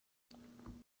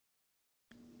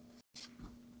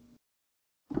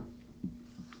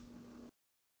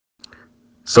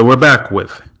So we're back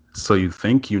with So You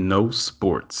Think You Know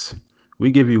Sports.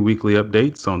 We give you weekly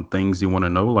updates on things you want to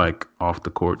know, like off the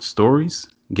court stories,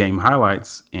 game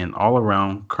highlights, and all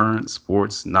around current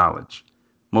sports knowledge,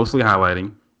 mostly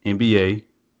highlighting NBA,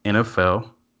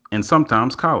 NFL, and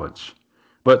sometimes college.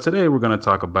 But today we're going to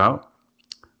talk about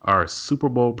our Super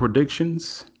Bowl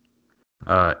predictions,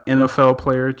 NFL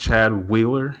player Chad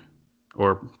Wheeler,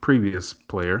 or previous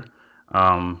player,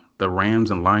 the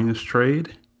Rams and Lions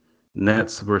trade,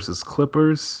 Nets versus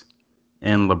Clippers,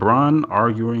 and LeBron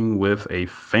arguing with a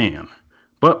fan.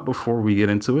 But before we get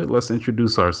into it, let's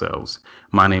introduce ourselves.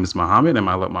 My name is Mohammed, and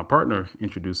I let my partner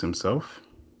introduce himself.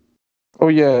 Oh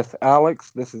yes,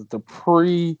 Alex. This is the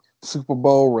pre-Super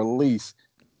Bowl release.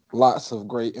 Lots of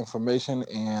great information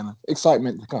and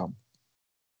excitement to come.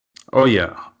 Oh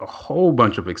yeah, a whole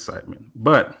bunch of excitement.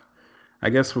 But I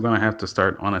guess we're gonna have to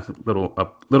start on a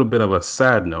little bit of a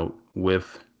sad note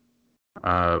with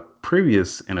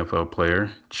previous NFL player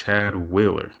Chad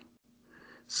Wheeler.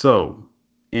 So,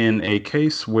 in a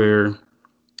case where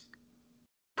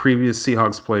previous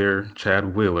Seahawks player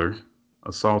Chad Wheeler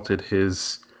assaulted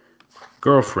his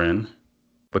girlfriend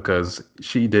because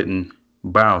she didn't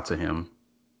bow to him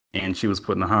and she was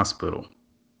put in the hospital.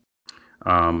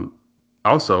 Um,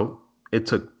 Also, it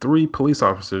took three police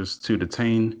officers to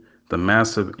detain the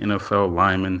massive NFL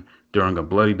lineman during a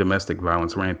bloody domestic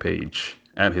violence rampage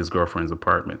at his girlfriend's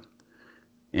apartment.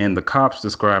 And the cops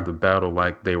described the battle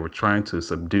like they were trying to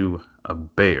subdue a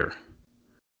bear.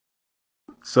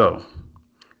 So,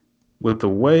 with the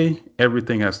way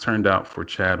everything has turned out for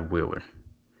Chad Wheeler,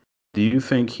 do you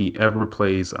think he ever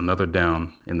plays another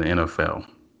down in the NFL?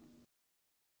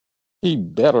 He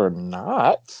better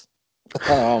not.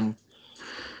 Um,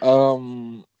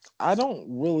 um, I don't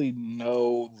really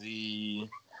know the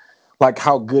like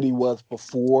how good he was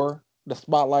before the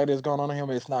spotlight has gone on him.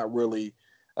 Uh, it's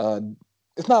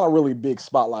not a really big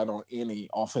spotlight on any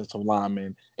offensive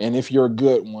lineman. And if you're a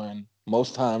good one,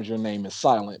 most times your name is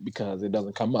silent because it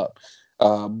doesn't come up.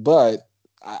 But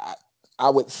I, I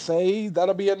would say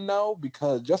that'll be a no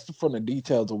because just from the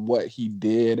details of what he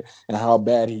did and how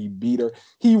bad he beat her,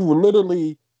 he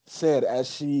literally said as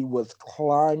she was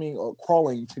climbing or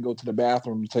crawling to go to the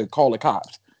bathroom to call the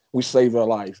cops, we saved her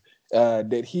life,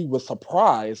 that he was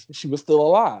surprised she was still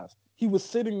alive. He was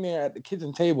sitting there at the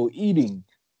kitchen table eating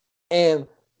and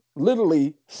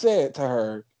literally said to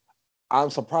her,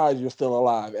 "I'm surprised you're still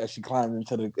alive." As she climbed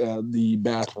into the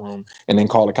bathroom and then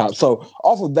called the cops. So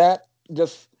off of that,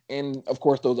 just and of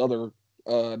course those other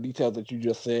details that you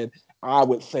just said, I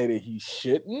would say that he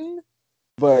shouldn't.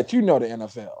 But you know the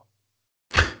NFL.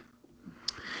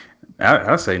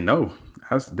 I say no.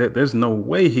 There's no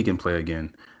way he can play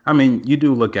again. I mean, you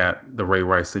do look at the Ray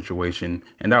Rice situation,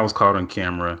 and that was caught on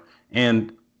camera,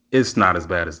 and it's not as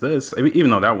bad as this. I mean,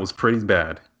 even though that was pretty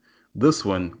bad, this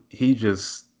one he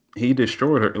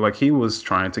destroyed her. Like he was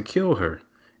trying to kill her,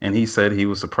 and he said he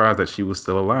was surprised that she was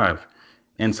still alive,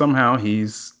 and somehow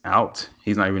he's out.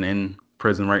 He's not even in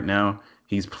prison right now.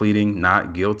 He's pleading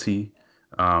not guilty.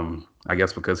 I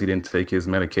guess because he didn't take his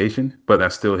medication, but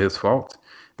that's still his fault.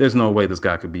 There's no way this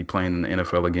guy could be playing in the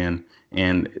NFL again,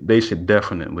 and they should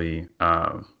definitely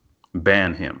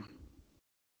ban him.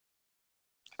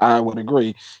 I would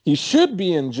agree. He should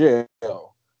be in jail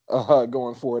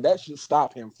going forward. That should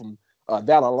stop him from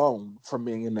that alone from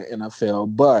being in the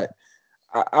NFL. But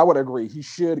I would agree. He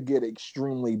should get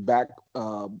extremely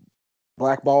blackballed.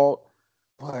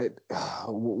 But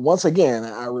once again,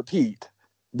 I repeat,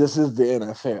 this is the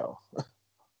NFL.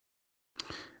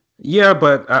 Yeah,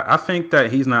 but I think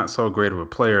that he's not so great of a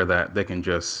player that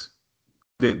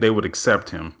they would accept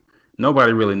him.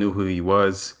 Nobody really knew who he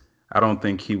was. I don't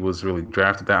think he was really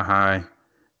drafted that high.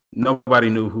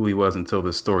 Nobody knew who he was until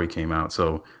this story came out.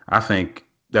 So I think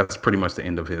that's pretty much the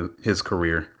end of his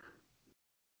career.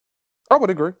 I would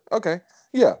agree. Okay.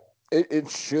 Yeah, it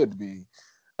should be.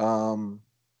 Um,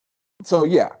 so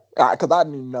yeah, because I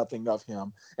knew nothing of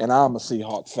him, and I'm a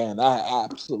Seahawks fan. I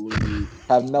absolutely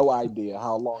have no idea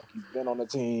how long he's been on the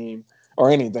team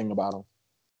or anything about him.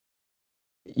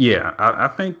 Yeah, I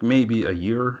think maybe a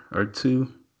year or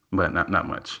two, but not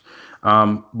much.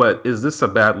 But is this a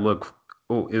bad look?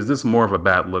 Oh, is this more of a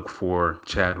bad look for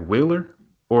Chad Wheeler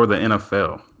or the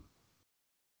NFL?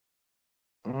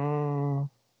 Mm,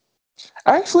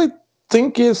 I actually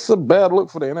think it's a bad look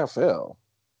for the NFL.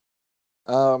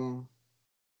 Um,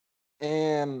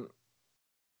 and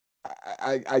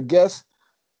I guess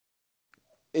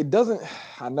it doesn't.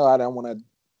 I know I don't want to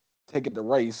take it to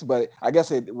race, but I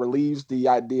guess it relieves the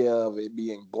idea of it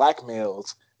being black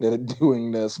males that are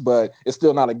doing this, but it's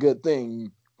still not a good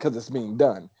thing because it's being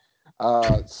done.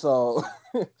 So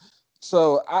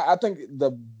So I think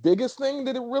the biggest thing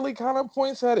that it really kind of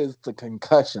points at is the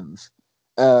concussions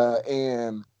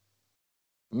and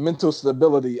mental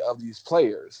stability of these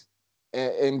players.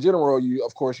 In general, you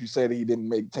of course you said he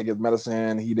didn't take his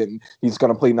medicine. He didn't. He's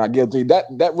going to plead not guilty. That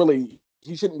really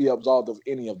he shouldn't be absolved of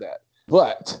any of that.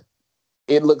 But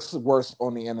it looks worse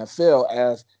on the NFL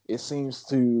as it seems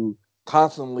to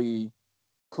constantly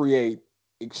create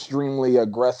extremely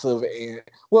aggressive and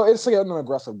well, it's an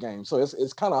aggressive game, so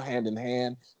it's kind of hand in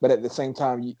hand. But at the same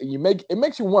time, you make it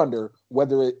makes you wonder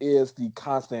whether it is the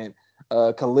constant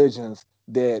collisions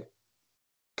that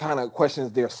kind of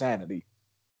questions their sanity.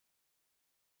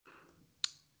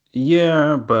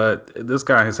 Yeah, but this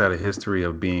guy has had a history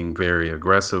of being very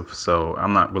aggressive, so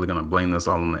I'm not really going to blame this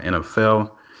all on the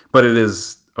NFL. But it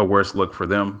is a worse look for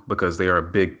them because they are a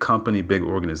big company, big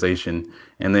organization,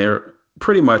 and they're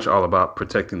pretty much all about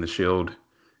protecting the shield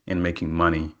and making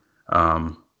money.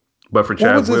 Um, but for What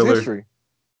Chad was his Wheeler, history?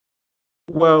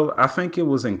 well, I think it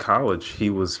was in college. He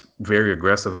was very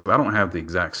aggressive. I don't have the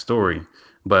exact story,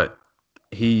 but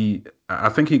I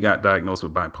think he got diagnosed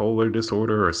with bipolar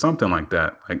disorder or something like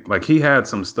that. Like he had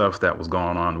some stuff that was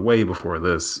going on way before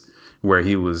this, where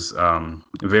he was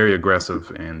very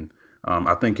aggressive, and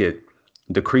I think it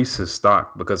decreased his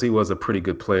stock because he was a pretty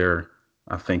good player.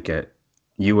 I think at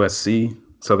USC,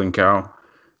 Southern Cal.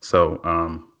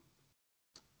 So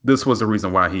this was the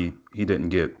reason why he didn't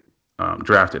get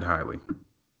drafted highly.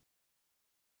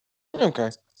 Okay,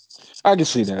 I can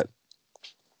see that.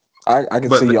 I can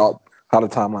But see the, all how the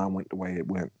timeline went the way it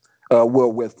went.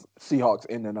 Well, with Seahawks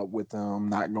ending up with them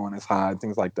not going as high,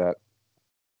 things like that.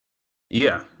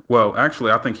 Yeah. Well,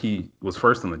 actually, I think he was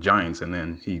first on the Giants and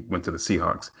then he went to the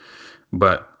Seahawks.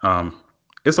 But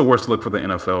it's a worse look for the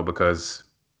NFL because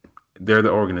they're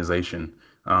the organization.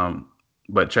 Um,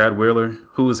 but Chad Wheeler,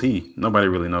 who is he? Nobody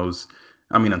really knows.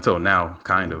 I mean, until now,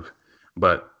 kind of.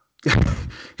 But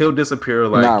he'll disappear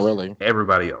Not like really.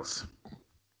 everybody else.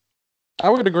 I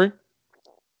would agree.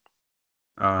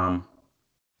 Um,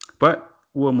 but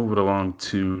we'll move it along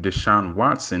to Deshaun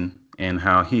Watson and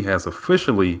how he has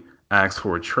officially asked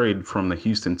for a trade from the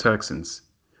Houston Texans.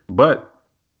 But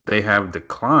they have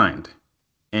declined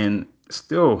and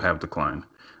still have declined.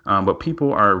 But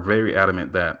people are very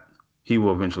adamant that he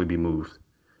will eventually be moved.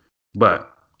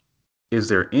 But is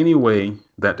there any way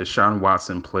that Deshaun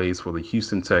Watson plays for the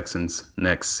Houston Texans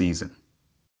next season?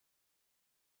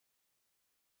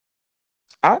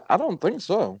 I don't think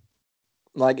so.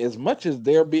 Like as much as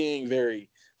they're being very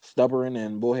stubborn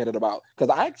and bullheaded about,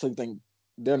 because I actually think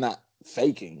they're not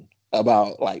faking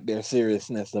about like their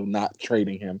seriousness of not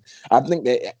trading him. I think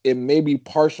that it may be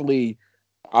partially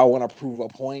I want to prove a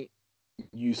point.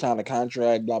 You sign a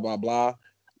contract, blah blah blah,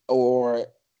 or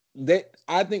that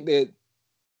I think that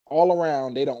all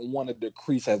around they don't want to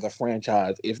decrease as a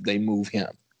franchise if they move him.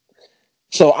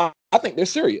 So I think they're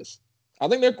serious. I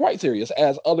think they're quite serious,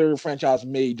 as other franchises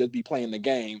may just be playing the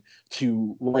game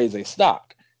to raise a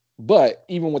stock. But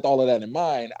even with all of that in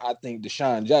mind, I think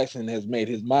Deshaun Jackson has made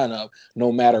his mind up.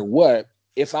 No matter what,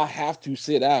 if I have to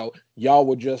sit out, y'all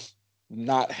would just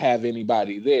not have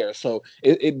anybody there. So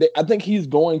I think he's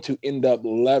going to end up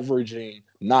leveraging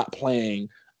not playing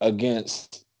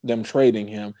against them trading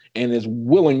him, and is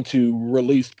willing to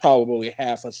release probably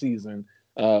half a season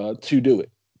to do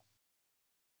it.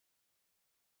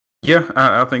 Yeah,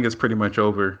 I think it's pretty much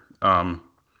over.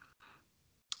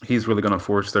 He's really going to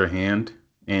force their hand,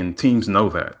 and teams know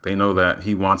that. They know that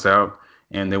he wants out,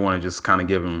 and they want to just kind of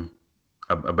give him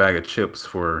a bag of chips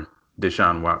for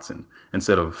Deshaun Watson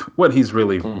instead of what he's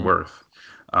really Mm-hmm. worth.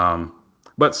 Um,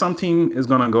 but some team is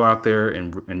going to go out there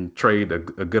and trade a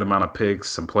good amount of picks,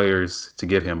 some players to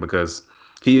get him because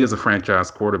he is a franchise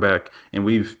quarterback, and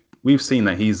we've seen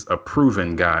that he's a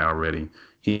proven guy already.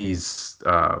 He's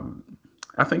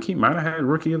I think he might have had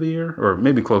Rookie of the Year or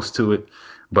maybe close to it,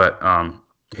 but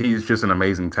he's just an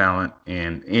amazing talent,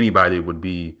 and anybody would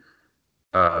be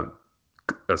uh,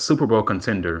 a Super Bowl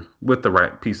contender with the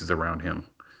right pieces around him.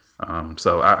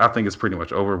 So I think it's pretty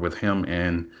much over with him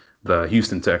and the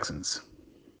Houston Texans.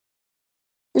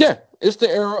 Yeah, it's the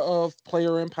era of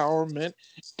player empowerment,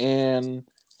 and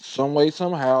some way,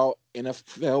 somehow,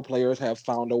 NFL players have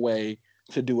found a way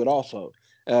to do it also.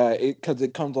 Because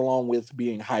it comes along with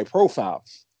being high profile.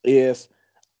 If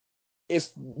if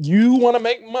you want to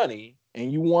make money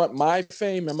and you want my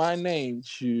fame and my name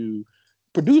to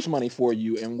produce money for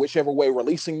you in whichever way,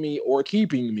 releasing me or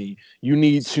keeping me, you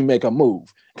need to make a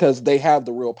move because they have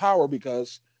the real power.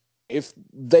 Because if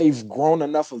they've grown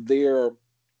enough of their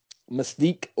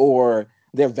mystique or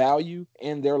their value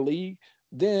in their league,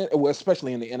 then well,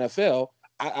 especially in the NFL,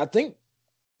 I think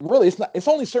really it's not. It's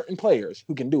only certain players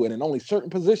who can do it, and only certain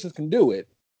positions can do it.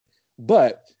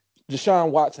 But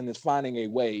Deshaun Watson is finding a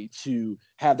way to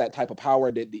have that type of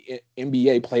power that the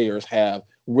NBA players have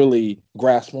really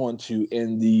grasped onto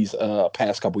in these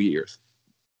past couple years.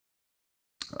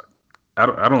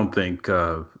 I don't think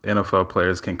NFL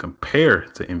players can compare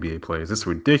to NBA players. It's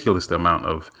ridiculous the amount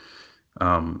of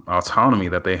autonomy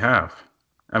that they have.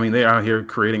 I mean, they're out here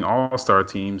creating all-star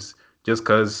teams just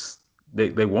because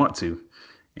they want to.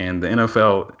 And the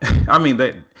NFL, I mean,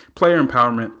 that player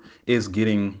empowerment is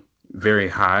getting very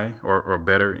high or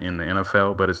better in the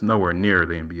NFL, but it's nowhere near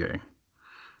the NBA.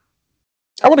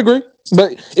 I would agree,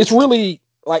 but it's really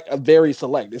like a very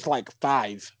select. It's like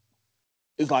five.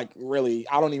 It's like really,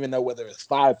 I don't even know whether it's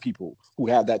five people who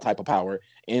have that type of power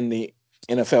in the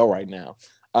NFL right now.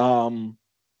 Aaron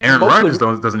Mostly, Rodgers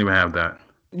doesn't even have that.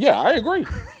 yeah, I agree.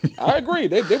 I agree.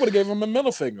 They would have gave him a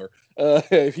middle finger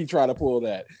if he tried to pull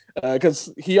that,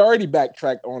 because he already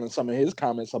backtracked on some of his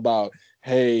comments about,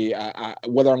 hey,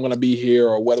 whether I'm going to be here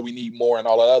or whether we need more and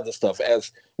all that other stuff.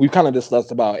 As we've kind of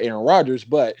discussed about Aaron Rodgers,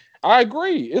 but I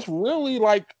agree. It's really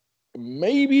like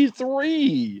maybe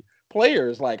three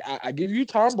players. Like I give you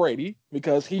Tom Brady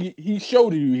because he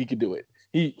showed you he could do it.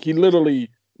 He literally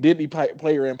did the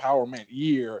player empowerment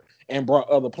year and brought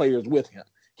other players with him.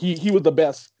 He was the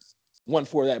best one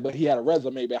for that, but he had a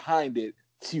resume behind it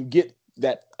to get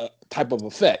that type of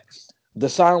effect.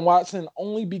 Deshaun Watson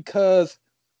only because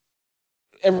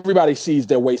everybody sees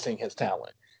they're wasting his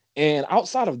talent. And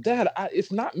outside of that,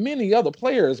 it's not many other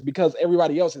players because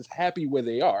everybody else is happy where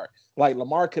they are. Like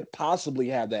Lamar could possibly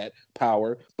have that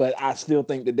power, but I still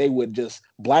think that they would just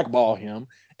blackball him.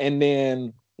 And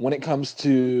then when it comes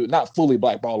to not fully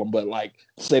blackball him, but like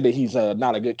say that he's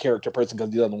not a good character person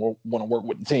because he doesn't want to work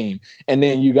with the team. And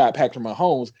then you got Patrick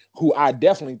Mahomes, who I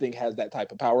definitely think has that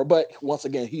type of power. But once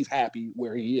again, he's happy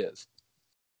where he is.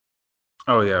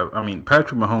 Oh yeah, I mean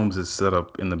Patrick Mahomes is set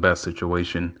up in the best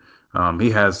situation. He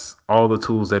has all the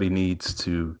tools that he needs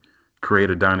to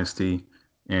create a dynasty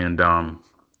and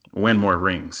win more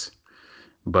rings.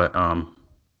 But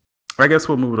I guess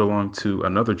we'll move it along to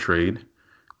another trade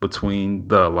between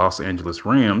the Los Angeles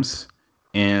Rams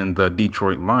and the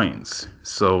Detroit Lions.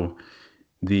 So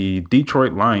the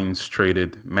Detroit Lions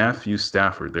traded Matthew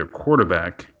Stafford, their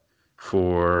quarterback,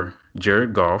 for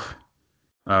Jared Goff,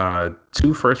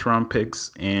 two first round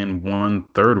picks, and one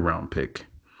third round pick.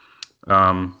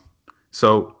 Um,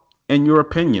 so, in your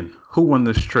opinion, who won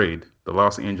this trade? The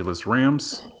Los Angeles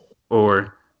Rams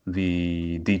or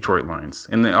the Detroit Lions?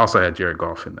 And they also had Jared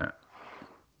Goff in that.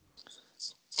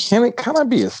 Can it kind of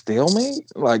be a stalemate?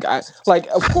 Like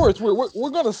of course we're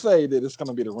gonna say that it's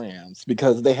gonna be the Rams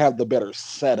because they have the better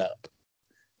setup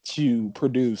to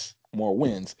produce more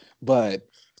wins. But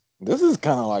this is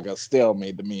kind of like a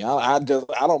stalemate to me. I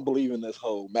don't believe in this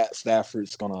whole Matt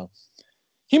Stafford's gonna.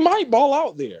 He might ball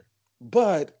out there,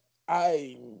 but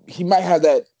I he might have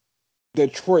that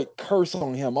Detroit curse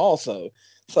on him also.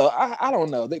 So I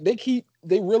don't know.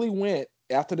 They really went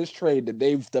after this trade that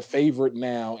they've the favorite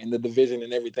now in the division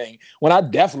and everything. When I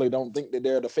definitely don't think that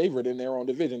they're the favorite in their own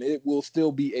division. It will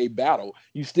still be a battle.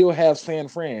 You still have San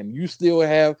Fran, you still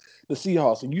have the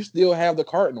Seahawks, and you still have the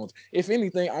Cardinals. If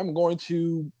anything, I'm going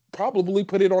to probably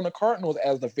put it on the Cardinals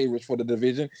as the favorites for the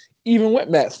division, even with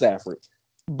Matt Stafford.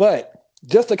 But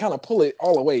just to kind of pull it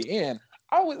all the way in,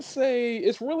 I would say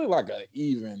it's really like an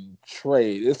even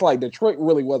trade. It's like Detroit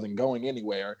really wasn't going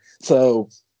anywhere. So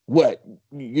what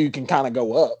you can kind of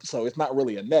go up. So it's not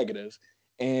really a negative.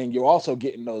 And you're also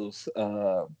getting those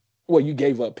well, you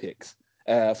gave up picks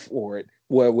for it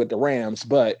well with the Rams,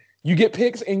 but you get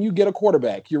picks and you get a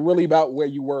quarterback. You're really about where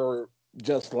you were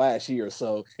just last year or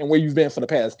so and where you've been for the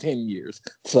past 10 years.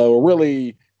 So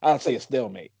really I'd say a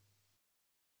stalemate.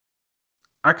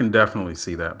 I can definitely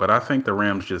see that, but I think the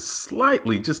Rams just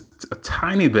slightly, just a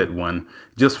tiny bit won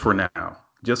just for now,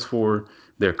 just for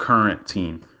their current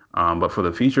team. But for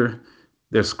the future,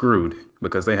 they're screwed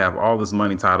because they have all this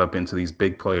money tied up into these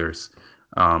big players.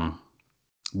 Um,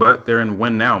 but they're in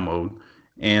win now mode.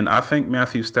 And I think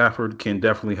Matthew Stafford can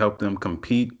definitely help them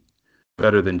compete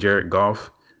better than Jared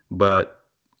Goff. But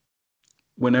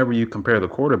whenever you compare the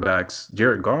quarterbacks,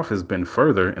 Jared Goff has been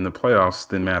further in the playoffs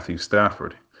than Matthew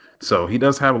Stafford. So he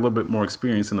does have a little bit more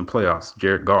experience in the playoffs,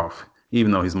 Jared Goff,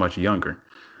 even though he's much younger.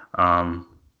 Um,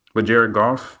 but Jared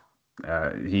Goff,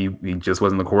 he just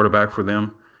wasn't the quarterback for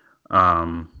them.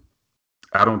 Um,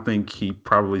 I don't think he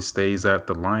probably stays at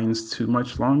the Lions too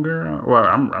much longer. Well,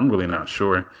 I'm really not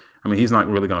sure. I mean, he's not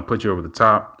really going to put you over the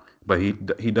top, but he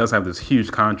does have this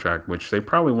huge contract, which they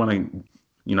probably want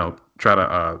to, try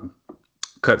to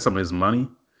cut some of his money.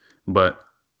 But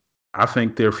I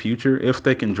think their future, if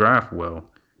they can draft well,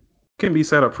 can be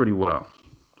set up pretty well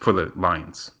for the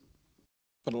Lions.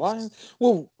 For the Lions,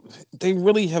 well, they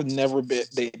really have never been.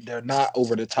 They're not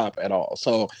over the top at all.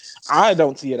 So I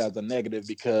don't see it as a negative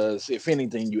because if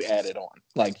anything, you added on.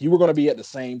 Like you were going to be at the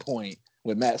same point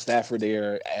with Matt Stafford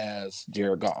there as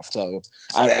Jared Goff. So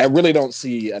I really don't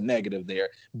see a negative there.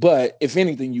 But if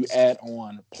anything, you add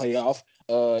on playoff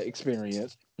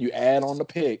experience. You add on the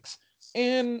picks,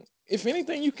 and if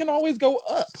anything, you can always go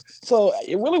up. So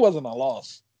it really wasn't a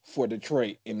loss for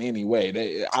Detroit in any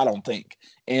way. I don't think.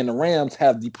 And the Rams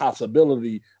have the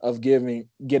possibility of getting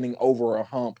over a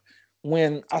hump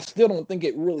when I still don't think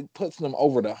it really puts them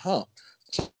over the hump.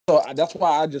 So that's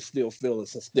why I just still feel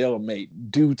it's a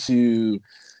stalemate due to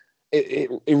it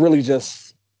really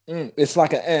just it's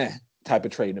like an type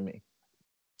of trade to me.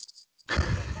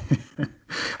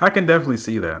 I can definitely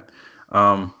see that.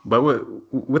 But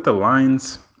with the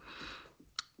Lions,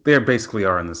 they basically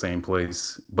are in the same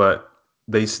place, but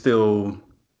they still.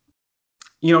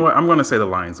 You know what? I'm going to say the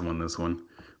Lions won this one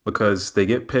because they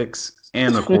get picks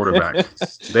and a quarterback.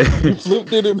 They, You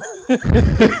flipped it.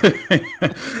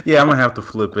 yeah, I'm gonna have to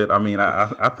flip it. I mean,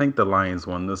 I think the Lions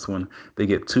won this one. They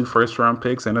get two first round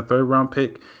picks and a third round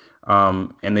pick,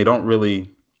 and they don't really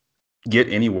get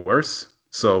any worse.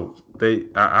 So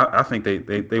I think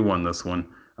they won this one.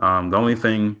 The only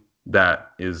thing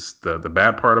that is the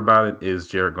bad part about it is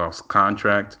Jared Goff's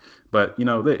contract, but you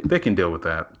know they can deal with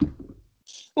that.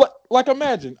 Like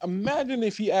imagine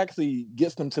if he actually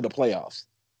gets them to the playoffs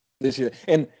this year,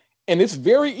 and it's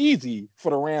very easy for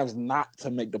the Rams not to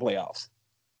make the playoffs.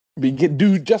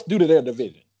 Just due to their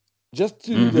division, just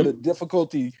due to the Hmm.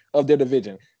 difficulty of their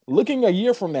division. Looking a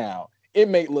year from now, it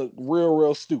may look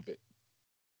real stupid.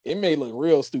 It may look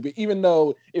real stupid, even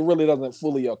though it really doesn't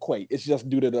fully equate. It's just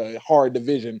due to the hard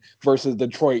division versus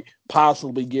Detroit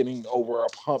possibly getting over a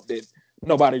hump that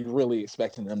nobody's really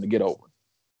expecting them to get over.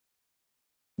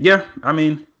 Yeah, I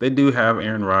mean they do have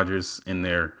Aaron Rodgers in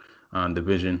their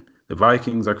division. The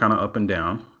Vikings are kind of up and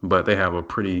down, but they have a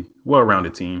pretty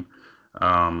well-rounded team.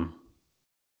 Um,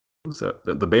 who's that?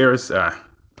 The Bears.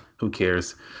 Who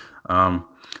cares? Um,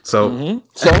 so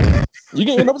So you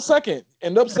can end up second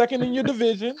in your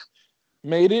division,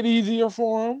 made it easier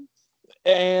for him,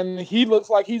 and he looks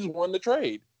like he's won the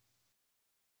trade.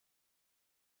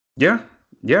 yeah,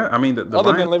 yeah. I mean the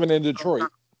Other Lions. than living in Detroit,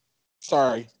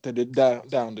 sorry to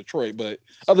down Detroit, but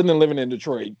other than living in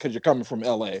Detroit because you're coming from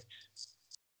LA.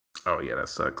 Oh yeah, that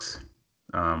sucks.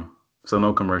 So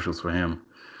no commercials for him.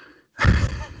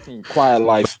 Quiet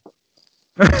life,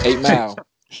 8 mile,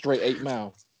 straight 8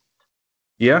 mile.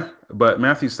 Yeah, but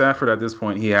Matthew Stafford at this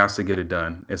point, he has to get it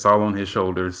done. It's all on his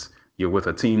shoulders. You're with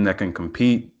a team that can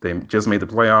compete. They just made the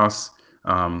playoffs.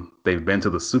 They've been to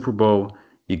the Super Bowl.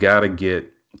 You got to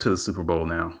get to the Super Bowl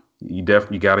now. You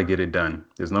got to get it done.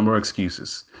 There's no more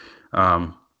excuses.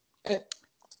 Um, And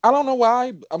I don't know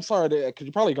why. I'm sorry because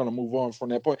you're probably going to move on from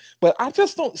that point, but I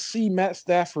just don't see Matt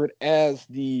Stafford as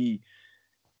the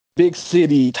big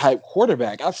city type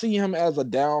quarterback. I see him as a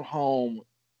down home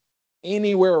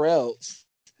anywhere else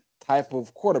type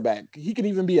of quarterback. He could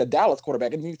even be a Dallas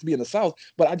quarterback. It needs to be in the South,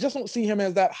 but I just don't see him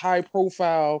as that high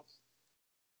profile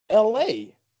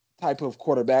LA type of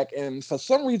quarterback. And for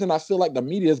some reason, I feel like the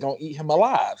media is going to eat him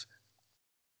alive.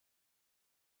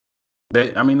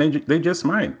 I mean, they just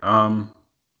might,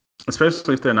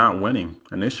 especially if they're not winning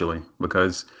initially,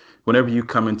 because whenever you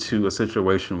come into a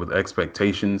situation with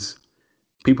expectations,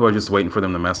 people are just waiting for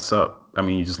them to mess up. I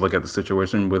mean, you just look at the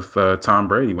situation with Tom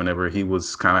Brady whenever he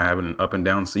was kind of having an up and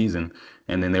down season,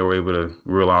 and then they were able to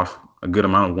reel off a good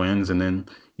amount of wins, and then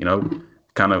you know,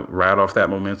 kind of ride off that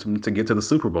momentum to get to the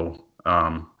Super Bowl.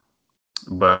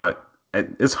 But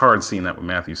it's hard seeing that with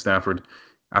Matthew Stafford.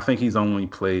 I think he's only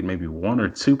played maybe one or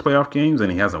two playoff games,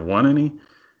 and he hasn't won any.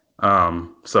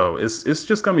 So it's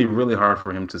just gonna be really hard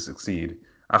for him to succeed.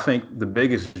 I think the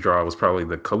biggest draw was probably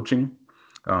the coaching,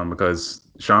 because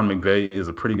Sean McVay is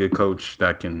a pretty good coach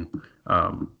that can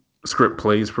script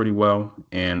plays pretty well,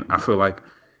 and I feel like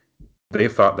they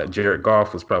thought that Jared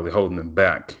Goff was probably holding them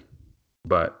back,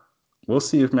 but we'll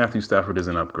see if Matthew Stafford is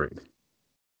an upgrade.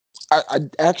 I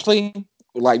actually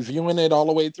like viewing it all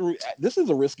the way through. This is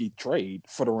a risky trade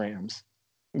for the Rams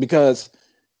because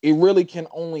it really can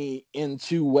only in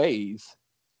two ways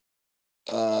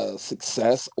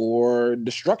success or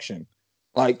destruction.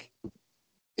 Like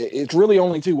it's really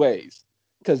only two ways.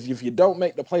 Because if you don't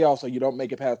make the playoffs or you don't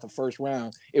make it past the first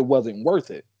round, it wasn't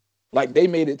worth it. Like they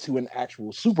made it to an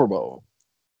actual Super Bowl.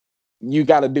 You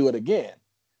got to do it again.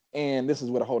 And this is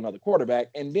with a whole nother quarterback.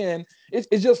 And then it's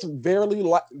just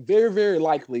very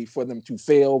likely for them to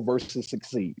fail versus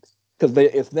succeed because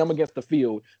it's them against the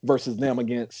field versus them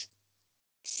against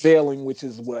failing, which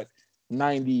is what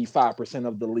 95%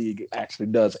 of the league actually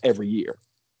does every year.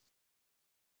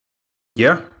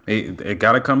 Yeah, it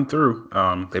got to come through.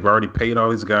 They've already paid all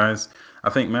these guys. I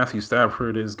think Matthew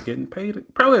Stafford is getting paid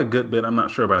probably a good bit. I'm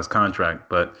not sure about his contract,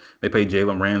 but they paid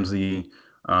Jalen Ramsey,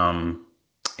 um,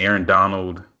 Aaron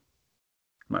Donald.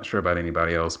 I'm not sure about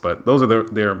anybody else, but those are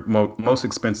their most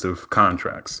expensive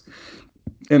contracts,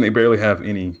 and they barely have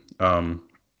any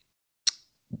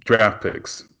draft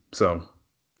picks. So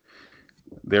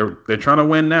they're trying to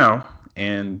win now,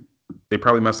 and they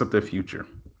probably messed up their future.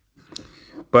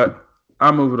 But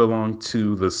I'll move it along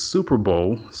to the Super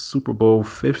Bowl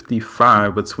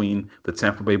 55 between the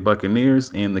Tampa Bay Buccaneers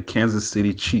and the Kansas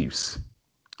City Chiefs.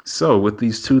 So with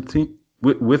these two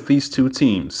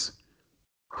teams,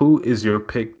 who is your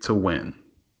pick to win?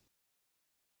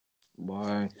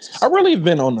 Boy, I really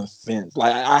been on the fence.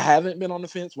 Like I haven't been on the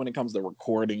fence when it comes to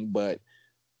recording, but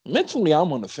mentally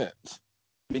I'm on the fence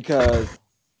because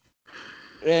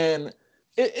and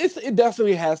it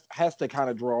definitely has to kind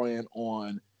of draw in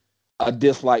on a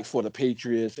dislike for the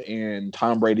Patriots and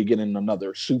Tom Brady getting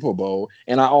another Super Bowl.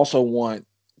 And I also want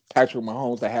Patrick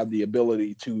Mahomes to have the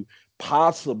ability to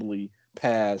possibly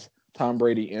pass Tom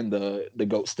Brady in the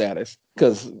GOAT status.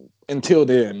 Because until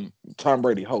then, Tom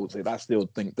Brady holds it. I still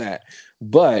think that.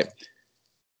 But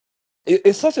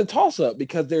it's such a toss up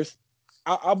because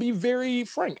I'll be very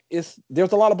frank.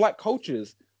 There's a lot of black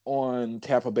coaches on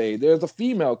Tampa Bay. There's a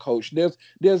female coach.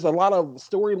 There's a lot of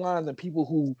storylines and people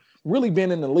who really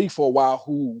been in the league for a while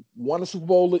who won a Super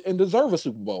Bowl and deserve a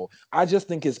Super Bowl. I just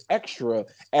think it's extra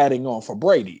adding on for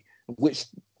Brady, which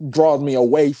draws me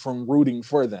away from rooting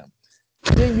for them.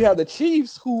 Then you have the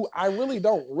Chiefs, who I really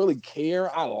don't really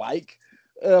care. I like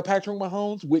Patrick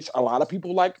Mahomes, which a lot of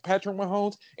people like Patrick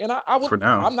Mahomes, and For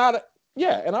now. I'm not,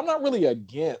 yeah, and I'm not really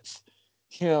against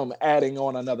him adding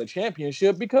on another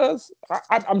championship because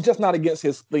I'm just not against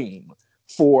his theme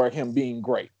for him being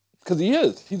great because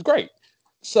he's great.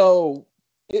 So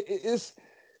it's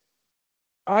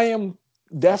I am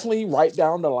definitely right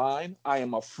down the line. I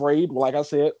am afraid, like I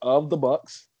said, of the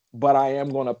Bucks, but I am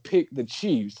going to pick the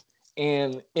Chiefs.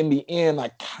 And in the end, I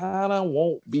kind of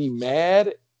won't be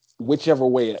mad whichever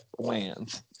way it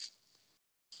lands.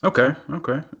 Okay.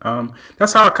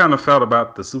 That's how I kind of felt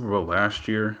about the Super Bowl last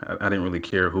year. I didn't really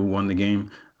care who won the game.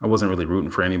 I wasn't really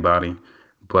rooting for anybody,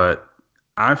 but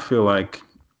I feel like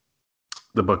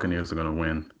the Buccaneers are going to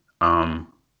win.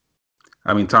 Um,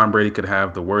 I mean, Tom Brady could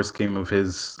have the worst game of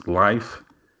his life.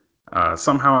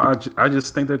 Somehow, I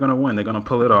just think they're going to win. They're going to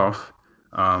pull it off.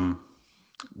 Um,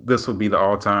 this will be the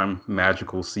all-time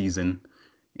magical season,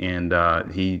 and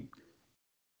he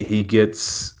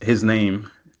gets his name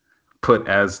put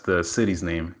as the city's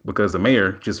name because the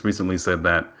mayor just recently said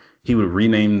that he would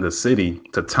rename the city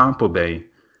to Tampa Bay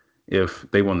if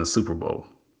they won the Super Bowl.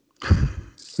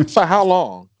 For how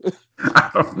long? I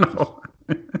don't know.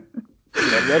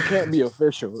 That can't be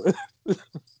official. that's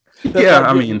Yeah, like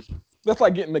I getting mean, that's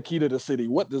like getting the key to the city.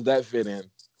 What does that fit in?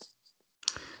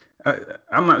 I,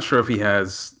 I'm not sure if he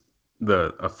has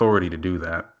the authority to do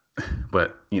that,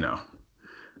 but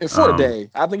And for a um, day,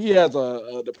 I think he has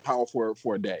the power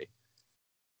for a day.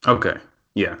 okay,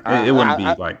 yeah, it wouldn't I, be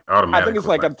I like I think it's automatically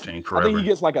like like change I think he forever.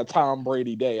 gets like a Tom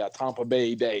Brady day, a Tampa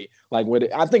Bay day. Like with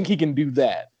it, I think he can do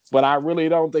that. But I really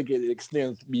don't think it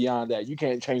extends beyond that. You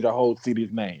can't change a whole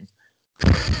city's name.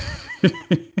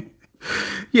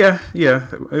 Yeah,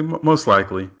 most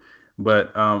likely.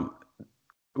 But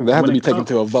They have when to be it taken comes,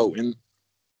 to a vote. And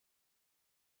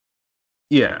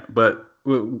yeah, but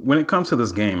when it comes to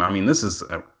this game, I mean, this is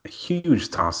a huge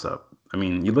toss up. I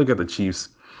mean, you look at the Chiefs,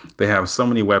 they have so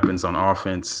many weapons on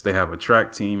offense. They have a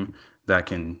track team that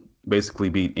can basically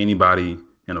beat anybody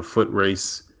in a foot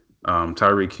race.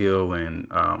 Tyreek Hill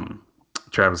and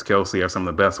Travis Kelsey are some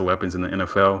of the best weapons in the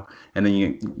NFL. And then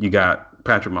you got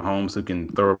Patrick Mahomes who can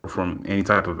throw from any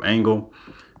type of angle.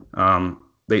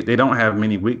 They don't have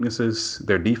many weaknesses.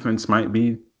 Their defense might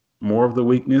be more of the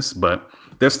weakness, but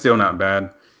they're still not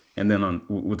bad. And then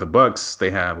with the Bucks, they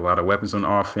have a lot of weapons on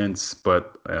offense,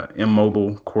 but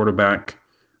immobile quarterback.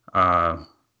 Uh,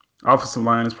 Offensive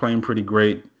line is playing pretty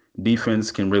great.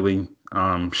 Defense can really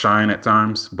shine at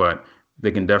times, but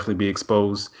they can definitely be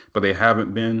exposed. But they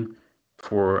haven't been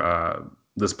for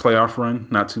this playoff run,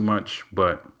 not too much,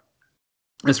 but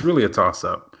it's really a toss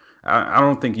up. I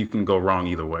don't think you can go wrong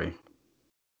either way.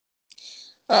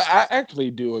 I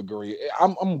actually do agree.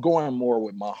 I'm going more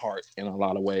with my heart in a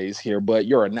lot of ways here, but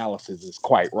your analysis is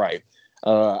quite right.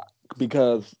 Uh,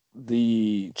 because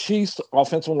the Chiefs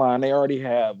offensive line, they already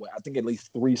have, I think, at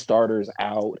least three starters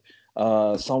out.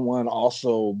 Someone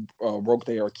also broke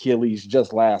their Achilles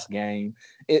just last game.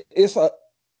 It's a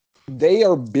They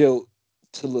are built.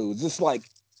 to lose. It's like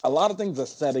a lot of things are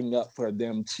setting up for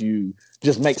them to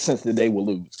just make sense that they will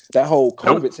lose. That whole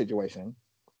Don't COVID situation,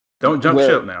 don't jump where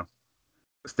ship now.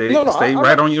 no, no, Stay I'm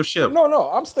right not. on your ship. No, no,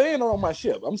 I'm staying on my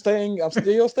ship. I'm staying. I'm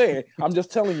still staying. I'm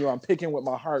just telling you, I'm picking with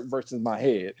my heart versus my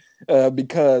head,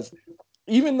 because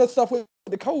even the stuff with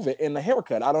the COVID and the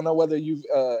haircut. I don't know whether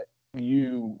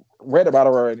you read about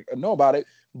it or know about it,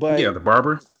 but Yeah, the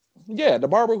barber. yeah, the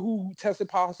barber who tested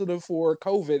positive for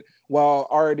COVID while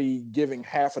already giving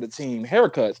half of the team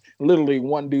haircuts. Literally,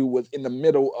 one dude was in the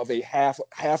middle of a half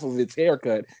of its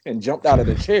haircut and jumped out of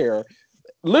the chair.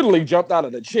 Literally jumped out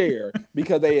of the chair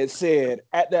because they had said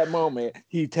at that moment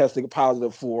he tested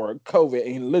positive for COVID,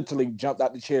 and he literally jumped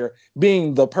out the chair,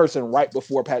 being the person right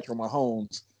before Patrick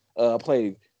Mahomes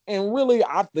played. And really,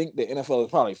 I think the NFL is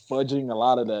probably fudging a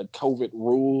lot of the COVID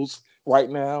rules right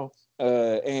now,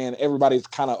 and everybody's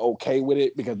kind of okay with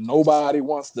it because nobody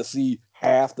wants to see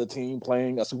half the team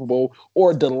playing a Super Bowl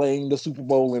or delaying the Super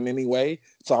Bowl in any way.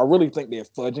 So I really think they're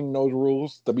fudging those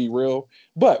rules, to be real.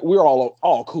 But we're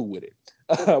all cool with it.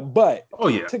 But Oh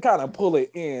yeah. to kind of pull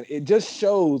it in, it just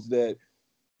shows that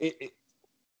it,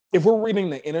 if we're reading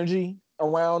the energy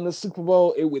around the Super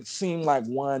Bowl, it would seem like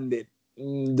one that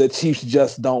the Chiefs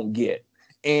just don't get.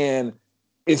 And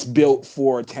it's built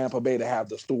for Tampa Bay to have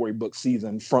the storybook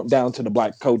season from down to the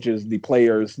black coaches, the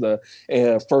players, the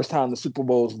first time the Super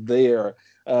Bowl's there.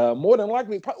 More than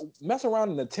likely, mess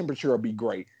around and the temperature will be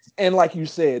great. And like you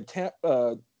said,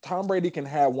 Tom Brady can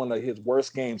have one of his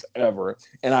worst games ever,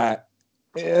 and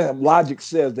logic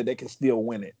says that they can still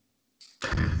win it.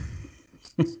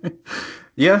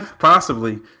 Yeah,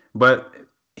 possibly. But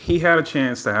he had a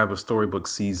chance to have a storybook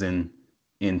season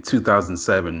in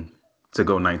 2007 to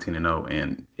go 19-0,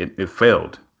 and it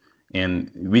failed.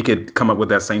 And we could come up with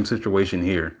that same situation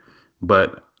here.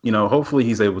 But, hopefully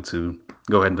he's able to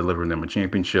go ahead and deliver them a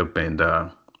championship and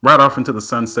ride off into the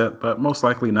sunset, but most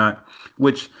likely not,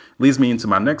 which leads me into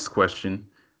my next question.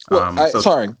 Well, So,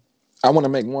 sorry, I want to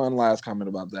make one last comment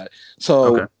about that.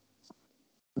 okay. So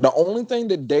the only thing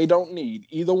that they don't need,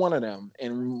 either one of them,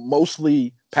 and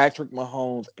mostly Patrick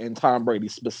Mahomes and Tom Brady,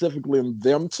 specifically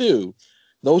them two,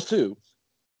 those two,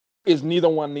 is neither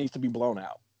one needs to be blown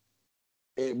out.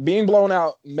 Being blown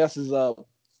out messes up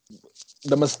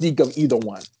the mystique of either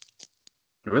one.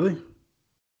 Really?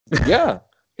 Yeah.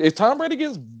 If Tom Brady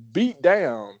gets beat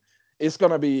down, it's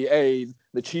gonna be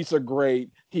the Chiefs are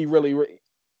great. He really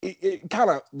it kind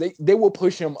of they will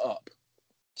push him up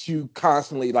to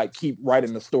constantly like keep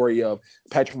writing the story of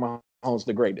Patrick Mahomes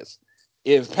the greatest.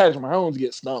 If Patrick Mahomes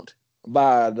gets stumped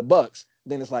by the Bucks,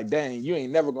 then it's like, dang, you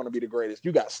ain't never going to be the greatest.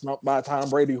 You got stumped by Tom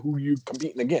Brady, who you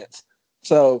competing against.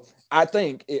 So I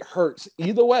think it hurts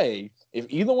either way. If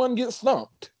either one gets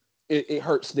stumped, it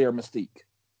hurts their mystique.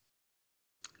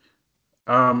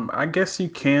 I guess you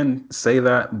can say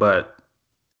that, but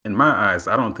in my eyes,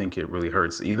 I don't think it really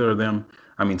hurts either of them.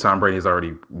 I mean, Tom Brady has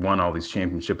already won all these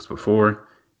championships before,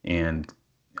 and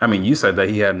I mean, you said that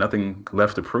he had nothing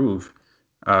left to prove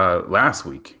last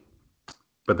week.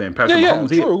 But then Yeah, Patrick yeah,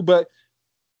 Mahomes, he true. But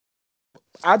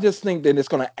I just think that it's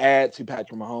going to add to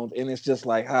Patrick Mahomes, and it's just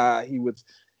like he was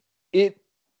it.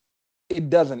 It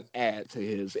doesn't add to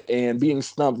his, and being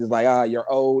stumped is like you're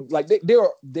old. Like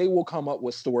they will come up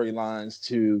with storylines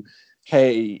to,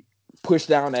 hey, push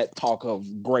down that talk of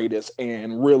greatest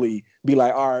and really be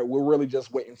like, all right, we're really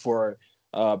just waiting for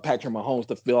Patrick Mahomes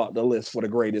to fill out the list for the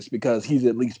greatest because he's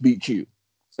at least beat you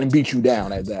and beat you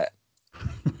down at that.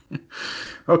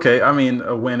 okay. I mean,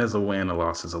 a win is a win, a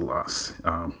loss is a loss.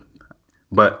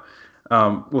 But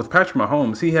with Patrick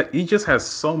Mahomes, he just has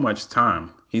so much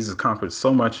time. He's accomplished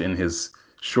so much in his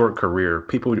short career.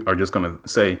 People are just going to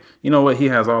say, you know what, he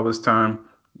has all this time.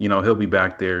 He'll be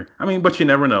back there. I mean, but you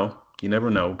never know. You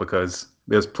never know because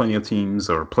there's plenty of teams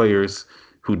or players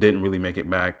who didn't really make it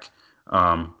back.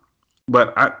 Um,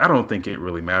 but I don't think it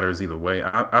really matters either way.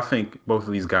 I think both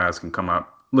of these guys can come out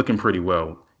looking pretty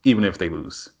well, even if they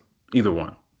lose. Either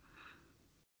one.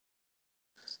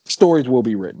 Stories will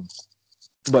be written,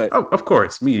 but Oh, of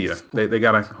course, media. They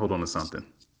gotta hold on to something.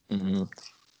 mhm.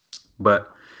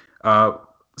 But uh,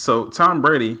 so Tom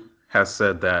Brady has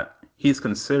said that he's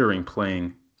considering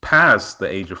playing past the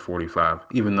age of 45,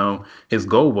 even though his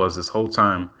goal was this whole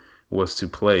time was to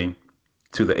play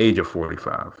to the age of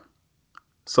 45.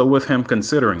 So with him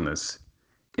considering this,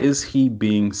 is he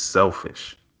being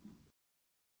selfish?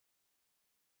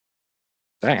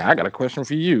 Dang, I got a question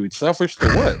for you. Selfish to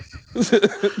what?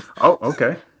 Oh,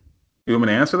 okay. You want me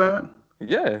to answer that?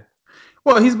 Yeah.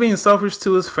 Well, he's being selfish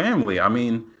to his family. I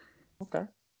mean, Okay.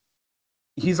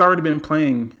 he's already been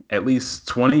playing at least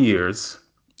 20 years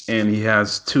and he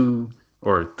has two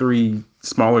or three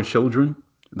smaller children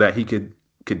that he could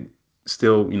could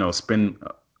still, spend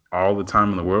all the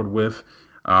time in the world with.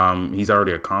 He's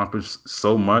already accomplished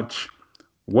so much.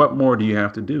 What more do you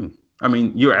have to do? I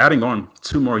mean, you're adding on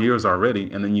 2 more years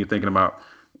already, and then you're thinking about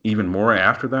even more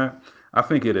after that. I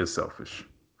think it is selfish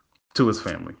to his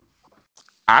family.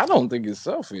 I don't think it's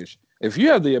selfish. If you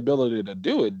have the ability to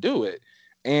do it, do it.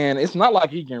 And it's not like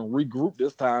he can regroup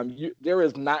this time. There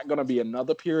is not going to be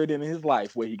another period in his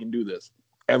life where he can do this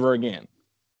ever again.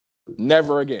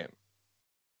 Never again.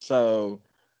 So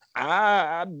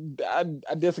I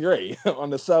disagree on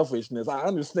the selfishness. I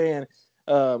understand.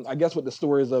 I guess with the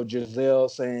stories of Giselle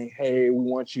saying, "Hey, we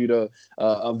want you to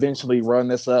eventually run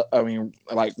this up. I mean,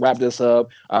 like wrap this up.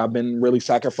 I've been really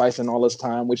sacrificing all this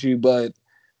time with you, but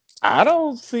I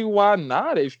don't see why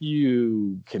not if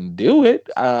you can do it.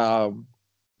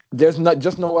 There's not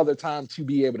just no other time to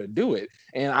be able to do it.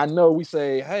 And I know we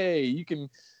say, hey, you can.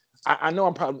 I know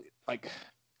I'm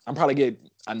probably get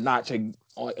a notch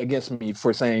against me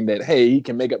for saying that, hey, he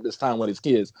can make up this time with his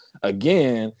kids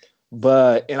again.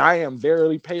 But and I am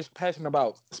very passionate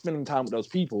about spending time with those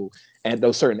people at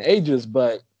those certain ages.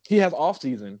 But he has off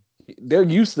season. They're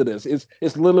used to this.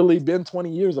 It's literally been 20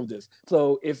 years of this.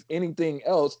 So if anything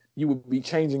else, you would be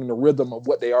changing the rhythm of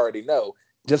what they already know.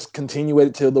 Just continue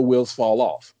it till the wheels fall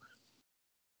off.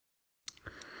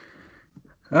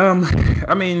 Um,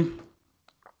 I mean,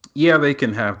 yeah, they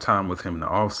can have time with him in the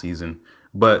off season,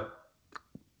 but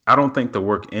I don't think the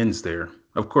work ends there.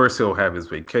 Of course, he'll have his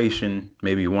vacation,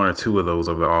 maybe one or two of those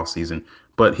over the off season,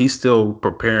 but he's still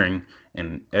preparing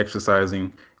and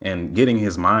exercising and getting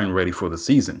his mind ready for the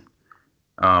season.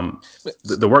 Um,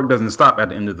 the work doesn't stop at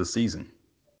the end of the season.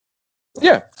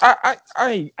 Yeah, I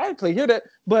actually hear that,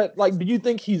 but like, do you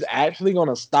think he's actually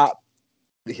gonna stop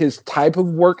his type of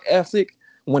work ethic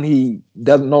when he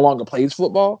doesn't no longer plays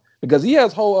football? Because he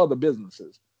has whole other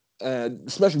businesses,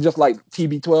 especially just like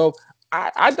TB12.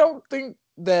 I don't think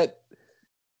that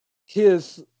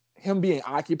his him being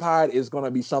occupied is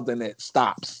gonna be something that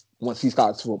stops once he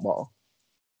starts football.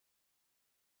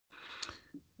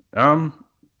 Um,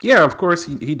 yeah, of course,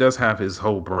 he does have his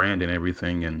whole brand and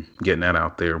everything and getting that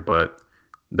out there, but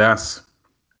that's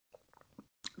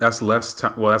that's less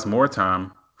time. Well, that's more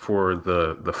time for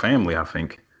the family, I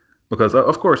think, because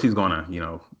of course he's gonna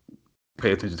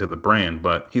pay attention to the brand,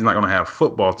 but he's not gonna have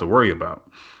football to worry about.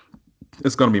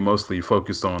 It's gonna be mostly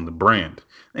focused on the brand,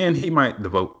 and he might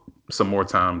devote some more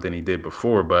time than he did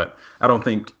before, but I don't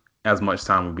think as much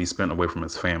time will be spent away from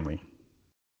his family.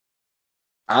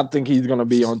 I think he's gonna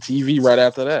be on TV right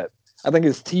after that. I think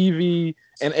it's TV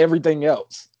and everything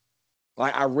else.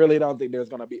 Like I really don't think there's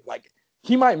gonna be like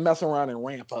he might mess around and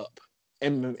ramp up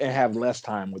and have less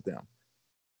time with them.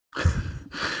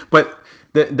 But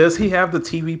does he have the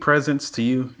TV presence to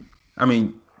you? I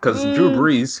mean, because Drew Mm,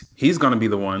 Brees, he's going to be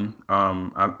the one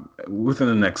within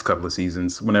the next couple of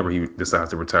seasons, whenever he decides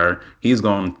to retire, he's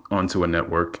going onto a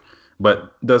network.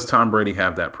 But does Tom Brady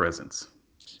have that presence?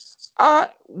 I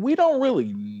we don't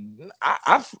really.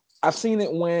 I've seen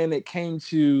it when it came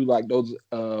to like those.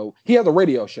 He has a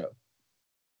radio show,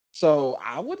 so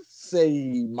I would say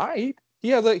he might. He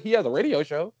has a radio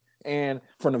show, and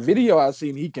from the video I've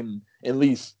seen, he can at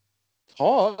least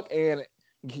talk, and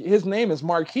his name is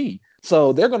Marquis.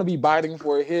 So they're going to be biting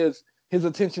for his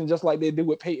attention just like they do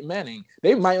with Peyton Manning.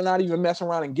 They might not even mess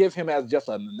around and give him as just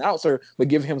an announcer, but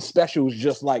give him specials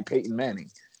just like Peyton Manning.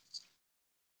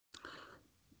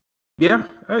 Yeah,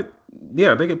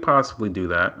 yeah, they could possibly do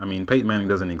that. I mean, Peyton Manning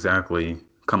doesn't exactly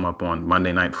come up on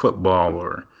Monday Night Football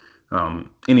or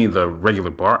any of the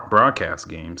regular broadcast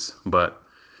games, but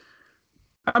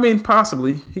I mean,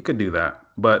 possibly he could do that,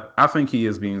 but I think he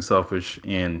is being selfish,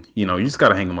 and you just got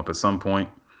to hang him up at some point.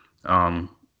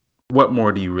 Um, what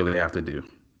more do you really have to do?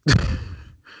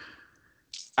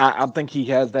 I think he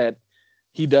has that.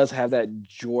 He does have that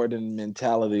Jordan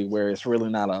mentality where it's really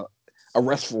not a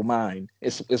restful mind.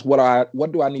 It's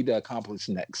what do I need to accomplish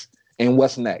next, and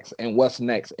what's next, and what's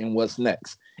next, and what's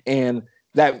next, and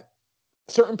that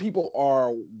certain people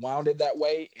are wounded that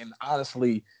way. And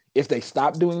honestly, if they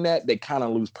stop doing that, they kind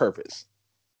of lose purpose.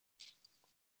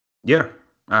 Yeah,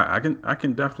 I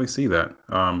can definitely see that.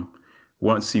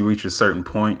 Once you reach a certain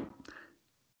point,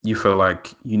 you feel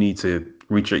like you need to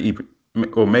reach a even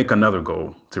or make another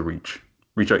goal to reach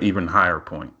an even higher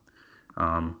point.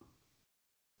 Um,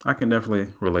 I can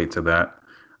definitely relate to that.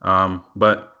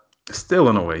 But still,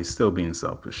 in a way, still being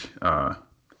selfish.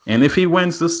 And if he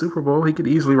wins the Super Bowl, he could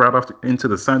easily ride off into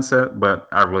the sunset. But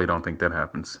I really don't think that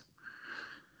happens.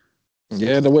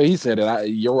 Yeah, the way he said it,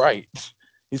 you're right.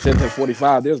 He said that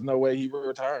 45. There's no way he will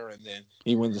retire, and then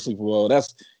he wins the Super Bowl.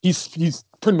 He's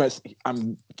pretty much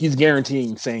he's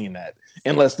guaranteeing saying that.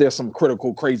 unless there's some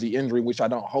critical, crazy injury, which I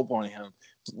don't hope on him,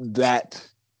 that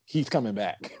he's coming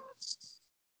back.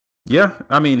 Yeah,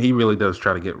 I mean, he really does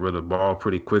try to get rid of the ball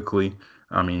pretty quickly.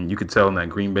 I mean, you could tell in that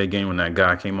Green Bay game when that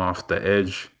guy came off the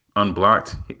edge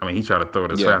unblocked. I mean, he tried to throw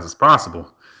it as Yeah. fast as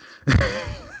possible.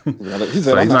 He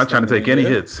said, So I'm he's not not trying to standing take in any this.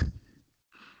 hits.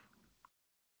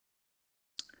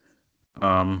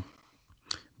 Um,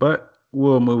 but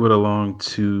we'll move it along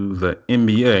to the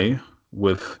NBA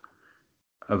with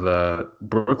the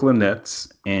Brooklyn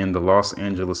Nets and the Los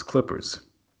Angeles Clippers.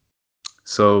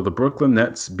 So the Brooklyn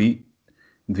Nets beat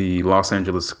the Los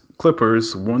Angeles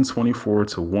Clippers 124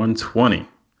 to 120,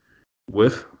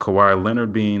 with Kawhi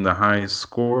Leonard being the highest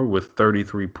scorer with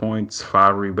 33 points,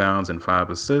 5 rebounds, and 5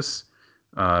 assists.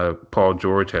 Paul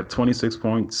George had 26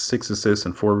 points, 6 assists,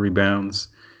 and 4 rebounds.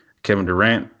 Kevin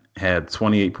Durant had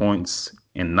 28 points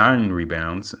and 9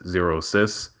 rebounds, 0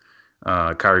 assists.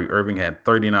 Kyrie Irving had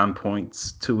 39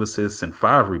 points, 2 assists, and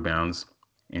 5 rebounds.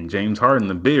 And James Harden,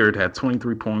 the Beard, had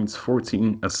 23 points,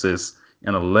 14 assists,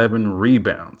 and 11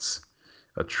 rebounds,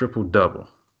 a triple double.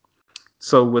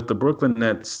 So, with the Brooklyn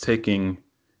Nets taking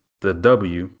the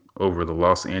W over the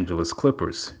Los Angeles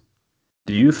Clippers,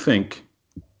 do you think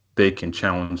they can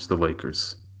challenge the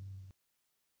Lakers?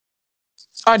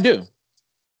 I do.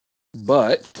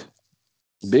 But,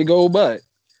 big old but,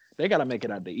 they got to make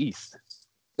it out the East.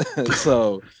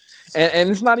 So, and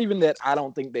it's not even that I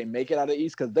don't think they make it out of the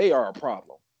East because they are a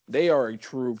problem. They are a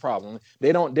true problem.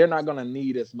 They're not going to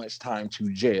need as much time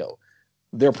to jail.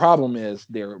 Their problem is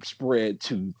they're spread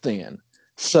too thin.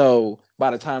 So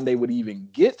by the time they would even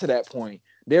get to that point,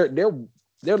 they're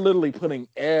literally putting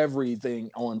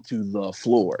everything onto the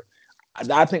floor.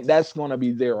 I think that's going to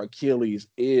be their Achilles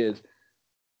is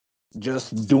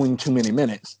just doing too many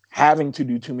minutes, having to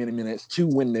do too many minutes to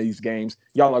win these games.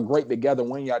 Y'all are great together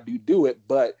when y'all do it,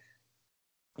 but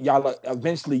y'all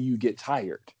eventually you get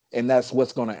tired, and that's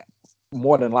what's going to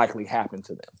more than likely happen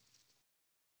to them.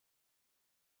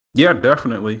 Yeah,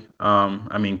 definitely.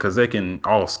 I mean, because they can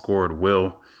all score at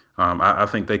will. I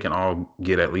think they can all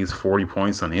get at least 40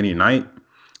 points on any night.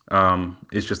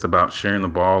 It's just about sharing the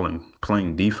ball and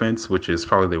playing defense, which is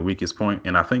probably their weakest point.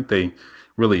 And I think they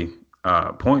really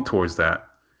point towards that.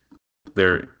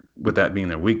 Their with that being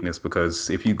their weakness, because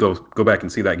if you go back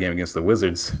and see that game against the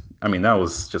Wizards, I mean that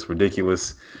was just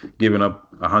ridiculous, giving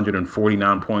up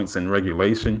 149 points in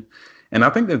regulation, and I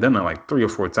think they've done that like 3 or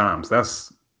 4 times.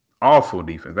 That's awful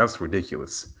defense. That's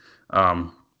ridiculous.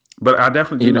 Um, but I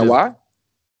definitely You do know just, why?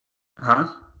 huh?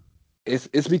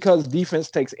 It's because defense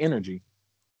takes energy,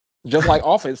 just like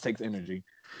offense takes energy.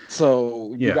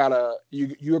 So Yeah.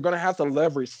 you're gonna have to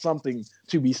leverage something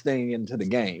to be staying into the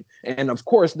game. And of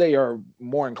course, they are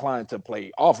more inclined to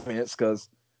play offense because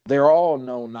they're all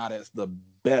known not as the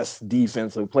best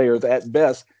defensive players. At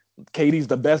best, KD's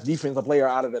the best defensive player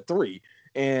out of the three,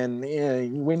 and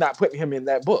we're not putting him in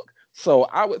that book. So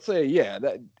I would say, yeah,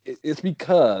 that it's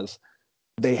because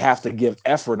they have to give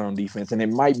effort on defense, and it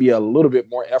might be a little bit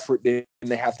more effort than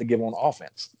they have to give on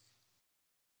offense.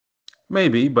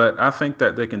 Maybe, but I think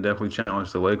that they can definitely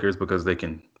challenge the Lakers because they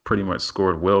can pretty much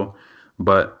score at will.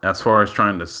 But as far as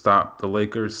trying to stop the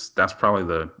Lakers, that's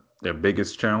probably their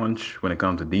biggest challenge when it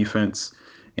comes to defense.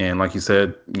 And like you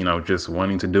said, just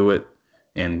wanting to do it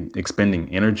and expending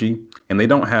energy. And they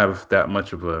don't have that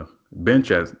much of a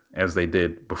bench as they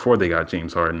did before they got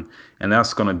James Harden. And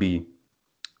that's going to be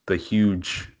the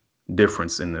huge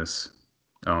difference in this.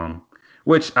 Um,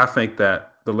 which I think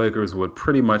that the Lakers would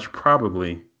pretty much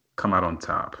probably come out on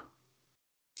top.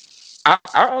 I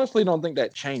honestly don't think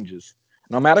that changes.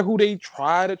 No matter who they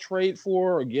try to trade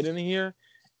for or get in here,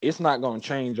 it's not going to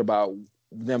change about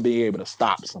them being able to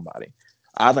stop somebody.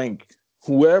 I think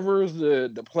whoever's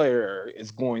the player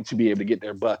is going to be able to get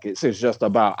their buckets. It's just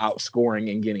about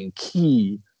outscoring and getting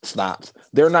key stops.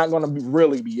 They're not going to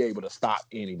really be able to stop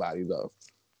anybody though.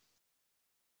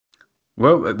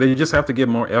 Well, they just have to get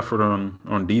more effort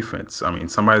on defense. I mean,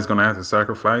 somebody's going to have to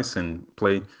sacrifice and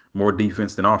play more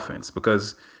defense than offense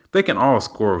because they can all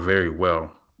score very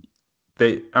well.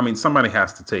 I mean, somebody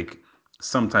has to take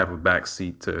some type of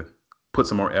backseat to put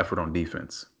some more effort on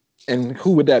defense. And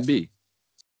who would that be?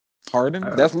 Harden?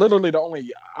 Uh, That's literally the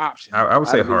only I, option I would out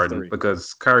say of these Harden three.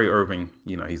 because Kyrie Irving,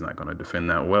 he's not going to defend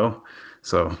that well.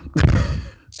 So,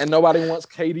 And nobody wants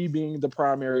KD being the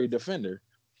primary defender.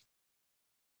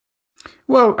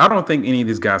 well, I don't think any of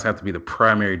these guys have to be the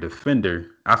primary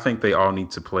defender. I think they all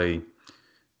need to play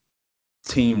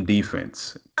team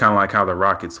defense, kind of like how the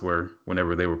Rockets were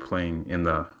whenever they were playing in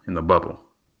the bubble.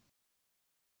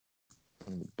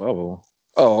 Bubble.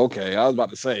 Oh, okay. I was about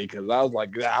to say because I was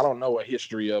like, I don't know a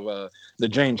history of the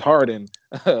James Harden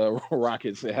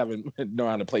Rockets that haven't know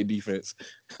how to play defense,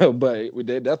 but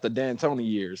that's the D'Antoni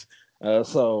years. I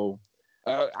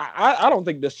don't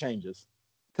think this changes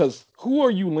because who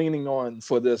are you leaning on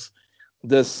for this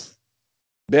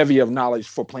bevy of knowledge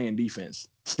for playing defense?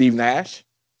 Steve Nash,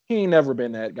 he ain't never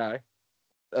been that guy.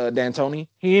 D'Antoni,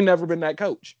 he ain't never been that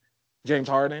coach. James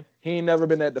Harden, he ain't never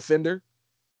been that defender.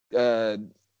 Uh,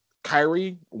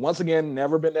 Kyrie, once again,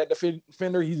 never been that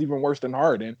defender. He's even worse than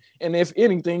Harden. And if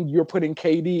anything, you're putting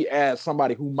KD as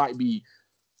somebody who might be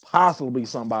possibly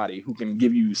somebody who can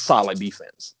give you solid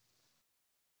defense.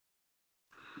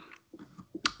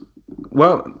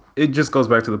 Well, it just goes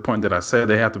back to the point that I said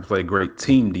they have to play great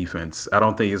team defense. I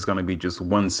don't think it's going to be just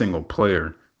one single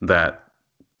player that,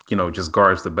 just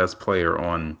guards the best player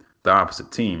on the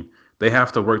opposite team. They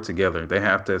have to work together. They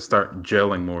have to start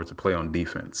gelling more to play on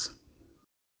defense.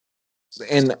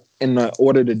 And in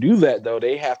order to do that, though,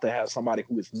 they have to have somebody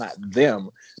who is not them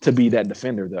to be that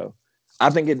defender, though. I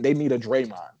think they need a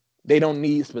Draymond. They don't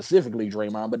need specifically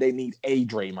Draymond, but they need a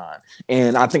Draymond.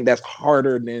 And I think that's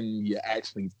harder than you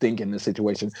actually think in this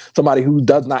situation. Somebody who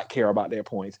does not care about their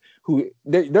points, who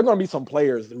there are going to be some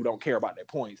players who don't care about their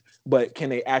points, but can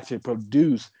they actually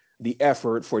produce the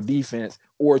effort for defense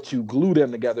or to glue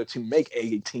them together to make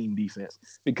a team defense?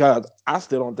 Because I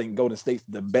still don't think Golden State's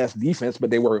the best defense,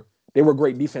 but they were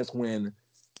great defense when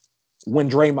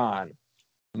Draymond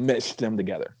meshed them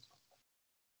together.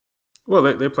 Well,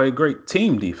 they play great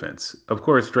team defense. Of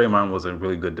course, Draymond was a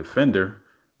really good defender,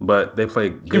 but they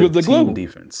play He was good the team glue.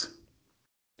 defense.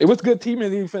 It was good team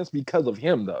and defense because of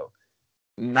him, though,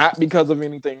 not because of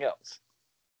anything else.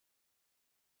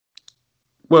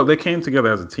 Well, they came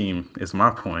together as a team, is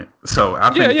my point. So I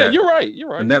Yeah, think yeah, you're that right. You're the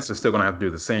right. Nets are still going to have to do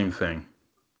the same thing.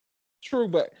 True,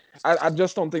 but I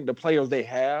just don't think the players they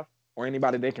have or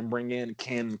anybody they can bring in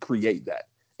can create that.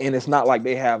 And it's not like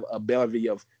they have a bevy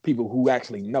of people who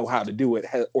actually know how to do it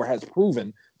or has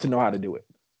proven to know how to do it.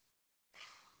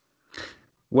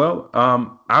 Well,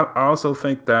 I also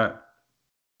think that,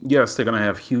 yes, they're going to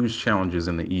have huge challenges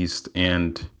in the East,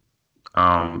 and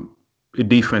um,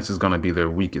 defense is going to be their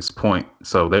weakest point.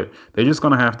 So they're just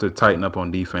going to have to tighten up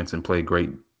on defense and play great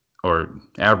or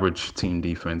average team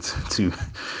defense to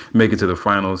make it to the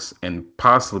finals and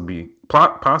possibly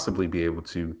be able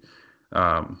to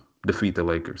defeat the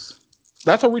Lakers.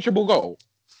 That's a reachable goal.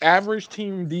 Average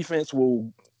team defense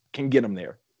will can get them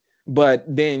there, but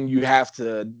then you have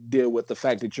to deal with the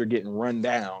fact that you're getting run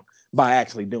down by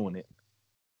actually doing it.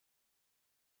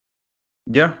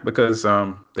 Yeah, because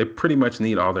they pretty much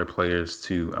need all their players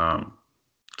to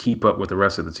keep up with the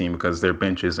rest of the team because their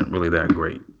bench isn't really that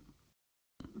great.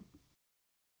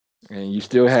 And you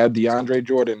still have DeAndre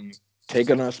Jordan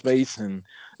taking up space and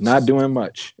not doing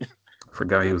much.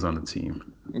 Forgot he was on the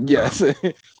team. Yes,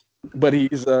 but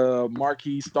he's a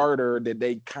marquee starter that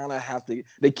they kind of have to.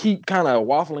 They keep kind of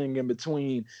waffling in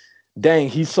between. Dang,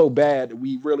 he's so bad that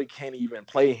we really can't even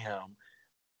play him.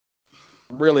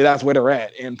 Really, that's where they're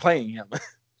at in playing him.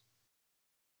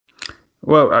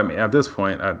 Well, I mean, at this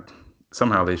point,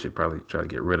 somehow they should probably try to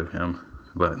get rid of him.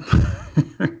 But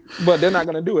But they're not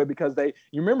going to do it because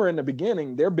you remember in the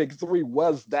beginning, their big three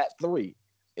was that three.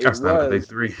 It that's not a big was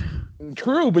three.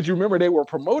 true, but you remember they were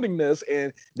promoting this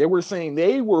and they were saying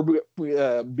they were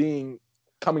being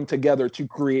coming together to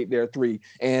create their three.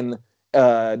 And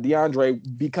DeAndre,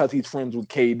 because he's friends with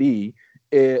KD,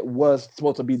 it was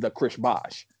supposed to be the Chris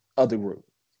Bosh of the group.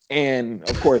 And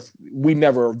of course, we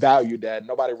never valued that.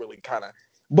 Nobody really kind of,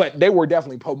 but they were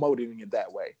definitely promoting it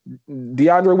that way.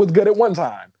 DeAndre was good at one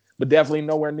time, but definitely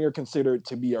nowhere near considered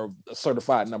to be a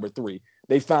certified number three.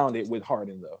 They found it with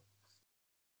Harden, though.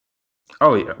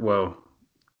 Oh yeah, well,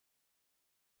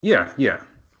 yeah.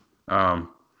 Um,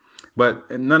 but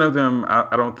none of them.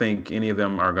 I don't think any of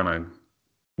them are gonna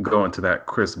go into that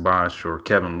Chris Bosh or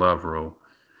Kevin Love role.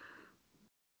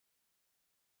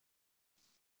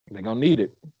 They're gonna need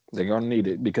it. They're gonna need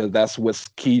it because that's what's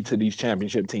key to these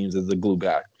championship teams is the glue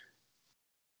guy.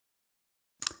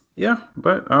 Yeah,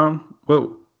 but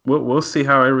we'll see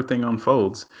how everything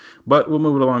unfolds. But we'll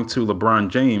move it along to LeBron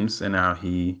James and how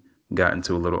he got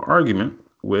into a little argument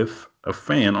with a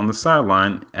fan on the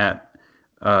sideline at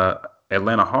uh,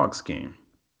 Atlanta Hawks game.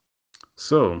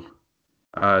 So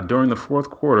during the fourth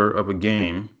quarter of a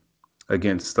game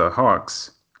against the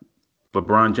Hawks,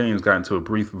 LeBron James got into a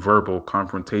brief verbal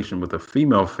confrontation with a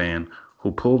female fan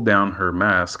who pulled down her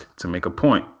mask to make a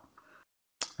point.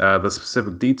 The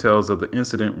specific details of the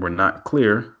incident were not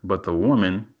clear, but the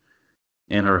woman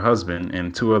and her husband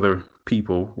and two other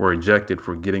people were ejected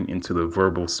for getting into the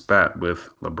verbal spat with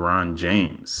LeBron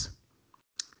James.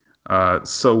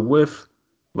 So with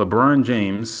LeBron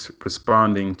James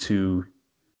responding to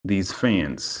these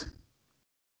fans,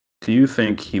 do you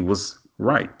think he was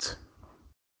right?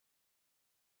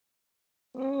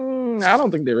 I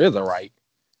don't think there is a right.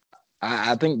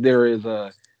 I think there is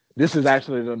a. This is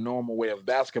actually the normal way of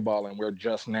basketball, and we're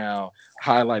just now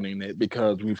highlighting it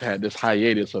because we've had this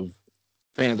hiatus of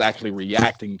fans actually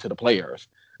reacting to the players.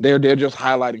 They're just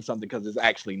highlighting something because it's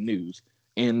actually news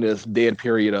in this dead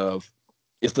period of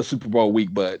it's the Super Bowl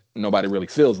week, but nobody really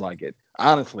feels like it.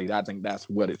 Honestly, I think that's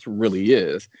what it really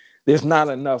is. There's not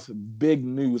enough big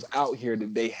news out here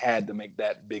that they had to make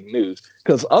that big news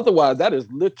because otherwise, that is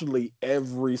literally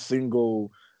every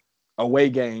single away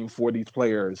game for these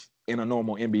players in a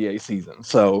normal NBA season.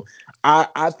 So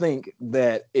I think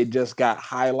that it just got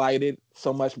highlighted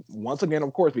so much once again,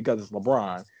 of course, because it's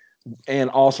LeBron, and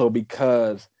also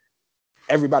because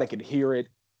everybody could hear it,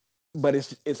 but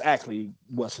it's actually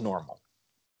what's normal.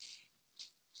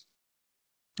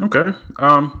 Okay.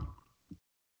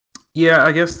 Yeah,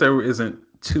 I guess there isn't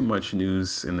too much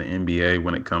news in the NBA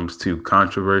when it comes to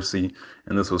controversy,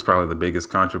 and this was probably the biggest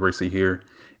controversy here.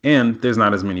 And there's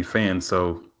not as many fans,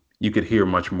 so you could hear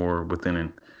much more within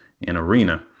an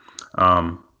arena.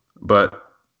 Um,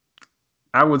 but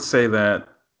I would say that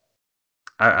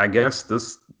I guess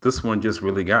this one just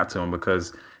really got to him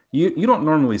because you don't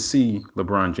normally see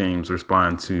LeBron James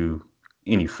respond to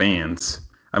any fans.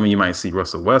 I mean, you might see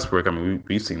Russell Westbrook. I mean,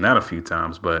 we've seen that a few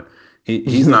times, but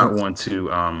he's not one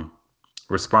to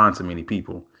respond to many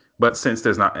people. But since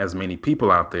there's not as many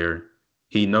people out there,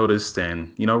 he noticed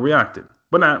and reacted,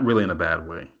 but not really in a bad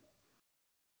way.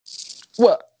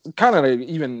 Well, kind of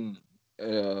even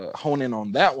hone in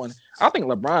on that one. I think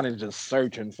LeBron is just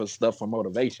searching for stuff for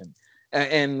motivation,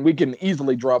 and we can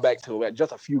easily draw back to it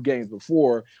just a few games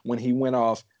before when he went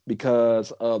off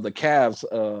because of the Cavs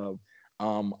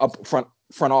up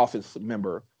front office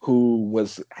member who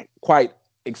was quite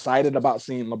excited about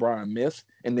seeing LeBron miss,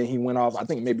 and then he went off. I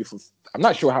think maybe for I'm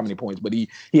not sure how many points, but he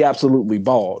absolutely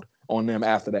balled on them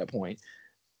after that point.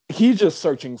 He's just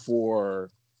searching for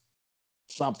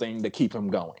something to keep him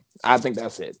going. I think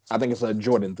that's it. I think it's a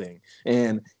Jordan thing,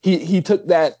 and he took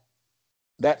that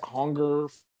hunger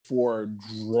for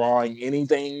drawing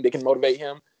anything that can motivate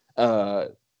him, uh,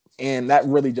 and that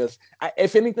really just,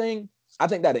 if anything, I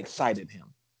think that excited him.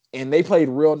 And they played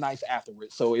real nice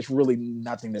afterwards, so it's really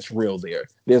nothing that's real there.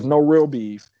 There's no real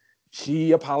beef.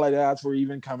 She apologized for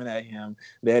even coming at him.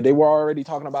 That they were already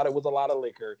talking about it with a lot of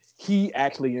liquor. He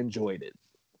actually enjoyed it.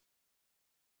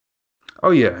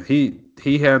 Oh yeah, he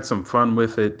had some fun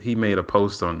with it. He made a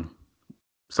post on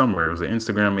somewhere. It was an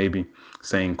Instagram maybe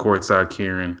saying courtside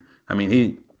Kieran. I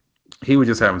mean, he was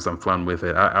just having some fun with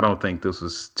it. I don't think this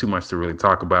was too much to really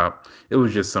talk about. It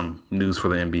was just some news for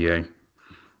the NBA.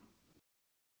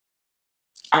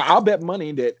 I'll bet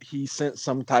money that he sent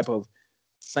some type of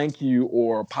thank you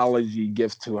or apology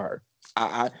gift to her.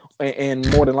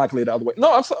 And more than likely the other way.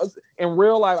 No, in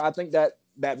real life, I think that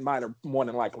might have more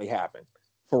than likely happened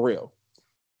for real,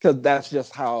 because that's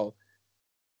just how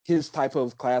his type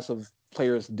of class of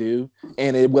players do,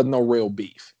 and it was no real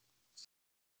beef.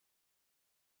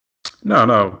 No,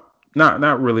 no,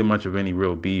 not really much of any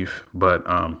real beef, but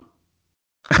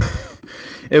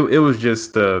it was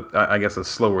just I guess a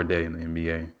slower day in the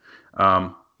NBA.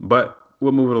 But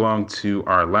we'll move it along to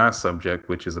our last subject,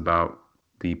 which is about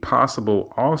the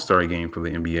possible All Star game for the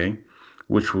NBA,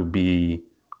 which will be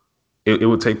it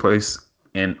will take place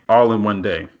in all in one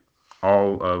day,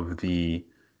 all of the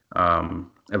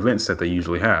events that they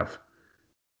usually have.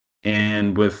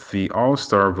 And with the All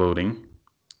Star voting,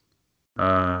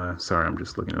 sorry, I'm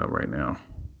just looking it up right now.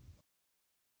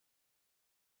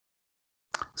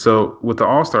 So with the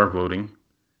All Star voting,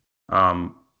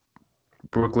 um,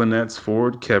 Brooklyn Nets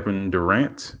forward Kevin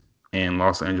Durant and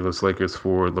Los Angeles Lakers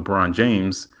forward LeBron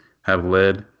James have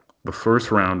led the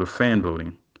first round of fan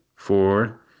voting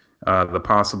for the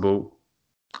possible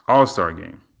All Star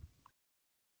game.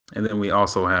 And then we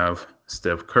also have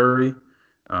Steph Curry.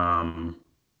 Um,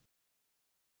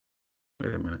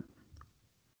 wait a minute.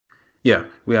 Yeah,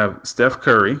 we have Steph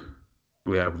Curry.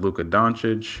 We have Luka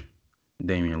Doncic,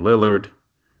 Damian Lillard,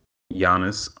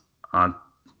 Giannis. Uh,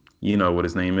 you know what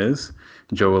his name is.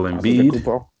 Joel Embiid.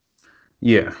 Antetokounmpo.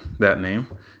 Yeah, that name.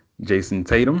 Jason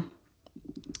Tatum,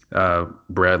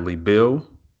 Bradley Bill,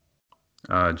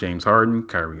 James Harden,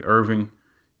 Kyrie Irving,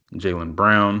 Jalen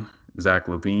Brown, Zach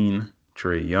Levine,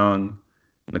 Trey Young,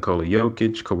 Nikola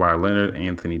Jokic, Kawhi Leonard,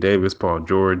 Anthony Davis, Paul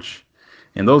George.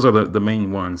 And those are the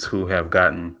main ones who have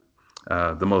gotten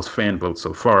the most fan votes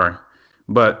so far.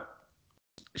 But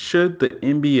should the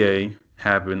NBA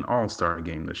have an All Star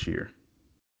game this year?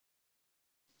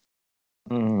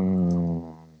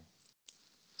 Mm,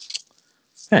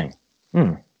 dang.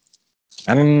 Hmm.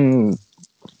 I didn't.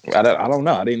 I don't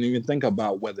know. I didn't even think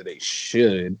about whether they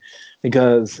should,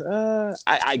 because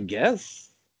I guess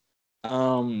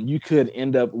you could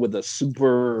end up with a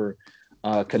super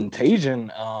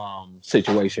contagion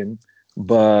situation,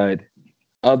 but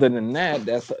other than that,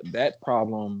 that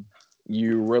problem.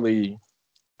 You really,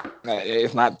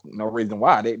 it's not no reason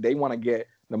why they want to get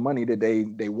the money that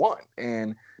they want,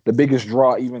 and the biggest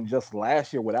draw, even just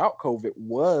last year without COVID,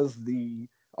 was the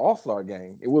All Star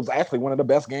game. It was actually one of the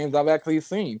best games I've actually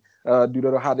seen due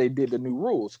to how they did the new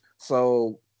rules.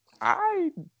 So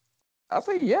I I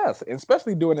say yes, and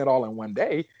especially doing it all in one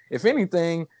day. If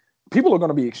anything, people are going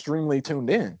to be extremely tuned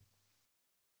in.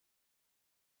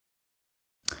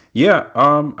 Yeah,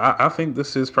 I think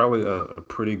this is probably a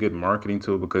pretty good marketing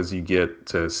tool because you get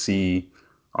to see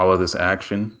all of this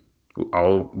action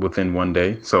all within one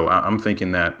day. So I'm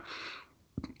thinking that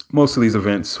most of these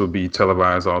events will be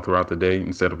televised all throughout the day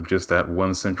instead of just at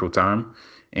one central time,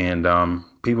 and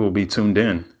people will be tuned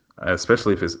in,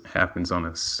 especially if it happens on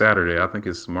a Saturday. I think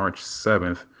it's March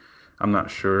 7th. I'm not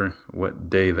sure what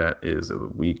day that is of the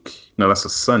week. No, that's a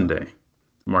Sunday,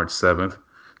 March 7th.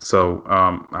 So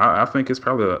I think it's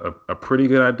probably a pretty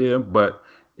good idea, but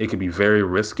it could be very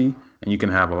risky, and you can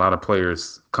have a lot of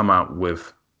players come out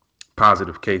with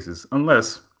positive cases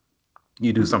unless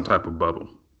you do some type of bubble.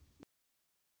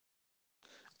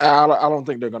 I don't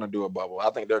think they're going to do a bubble. I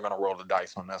think they're going to roll the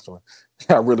dice on this one.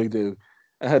 I really do.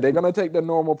 They're going to take the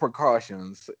normal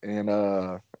precautions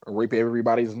and rape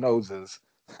everybody's noses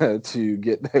to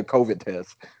get the COVID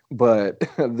test. But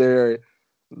they're,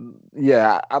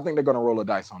 yeah, I think they're going to roll the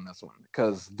dice on this one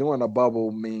because doing a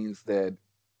bubble means that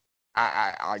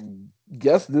I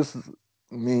guess this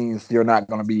means you're not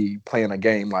going to be playing a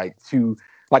game like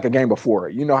a game before.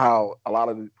 You know how a lot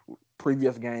of the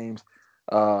previous games,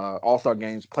 All Star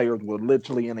games, players were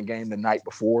literally in a game the night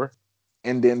before,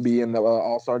 and then be in the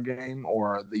All Star game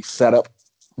or the setup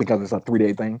because it's a 3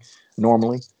 day thing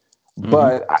normally. Hmm.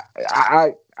 But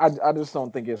I just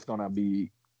don't think it's going to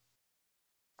be.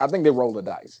 I think they roll the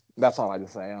dice. That's all I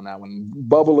just say on that one.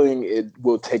 Bubbling, it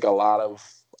will take a lot,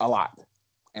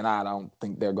 and I don't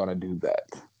think they're going to do that.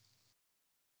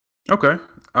 Okay.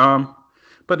 Um,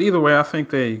 but either way, I think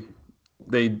they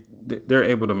they're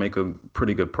able to make a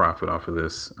pretty good profit off of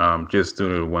this, just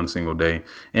doing it one single day,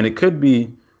 and it could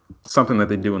be something that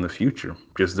they do in the future.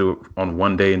 Just do it on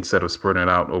one day instead of spreading it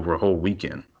out over a whole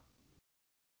weekend.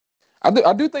 I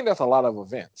do think that's a lot of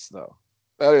events though.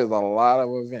 That is a lot of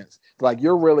events. Like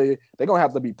they're gonna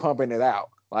have to be pumping it out.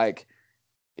 Like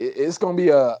it's gonna be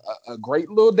a great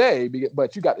little day.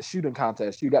 But you got the shooting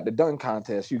contest, you got the dunk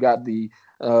contest, you got the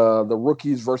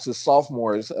rookies versus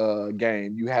sophomores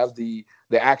game. You have the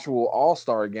actual All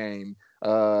Star game,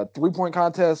 3 point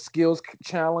contest, skills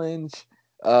challenge.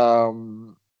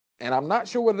 Um, and I'm not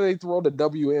sure whether they throw the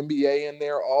WNBA in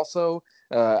there also.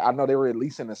 I know they were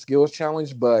releasing a skills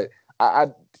challenge, but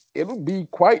I it'll be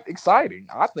quite exciting.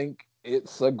 I think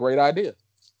it's a great idea.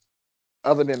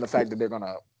 Other than the fact that they're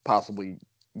gonna possibly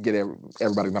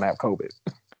everybody's gonna have COVID.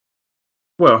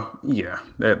 Well, yeah,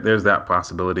 there's that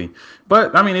possibility.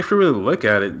 But I mean, if you really look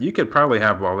at it, you could probably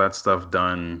have all that stuff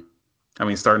done. I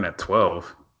mean, starting at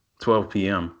 12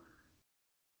 p.m.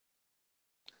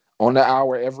 On the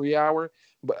hour every hour.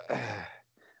 But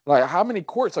like, how many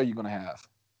courts are you gonna have?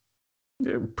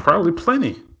 Yeah, probably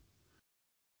plenty.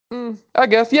 I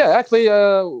guess yeah. Actually,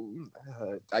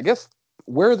 I guess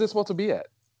where is this supposed to be at?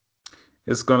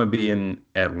 It's going to be in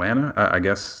Atlanta. I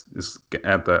guess it's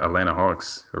at the Atlanta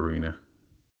Hawks arena.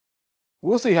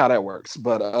 We'll see how that works.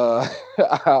 But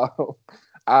I'll,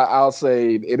 I'll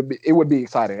say it would be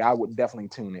exciting. I would definitely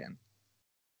tune in.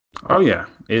 Oh yeah,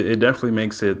 it definitely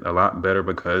makes it a lot better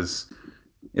because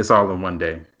it's all in one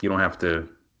day. You don't have to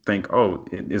think, oh,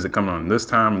 is it coming on this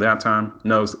time, that time?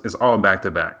 No, it's all back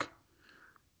to back.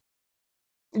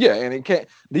 Yeah, and it can't.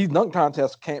 These dunk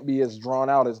contests can't be as drawn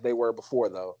out as they were before,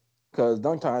 though, because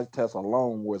dunk contests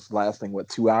alone was lasting what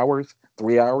 2 hours,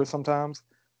 3 hours sometimes.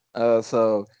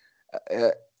 So uh,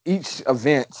 each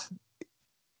event,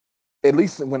 at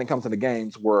least when it comes to the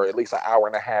games, were at least an hour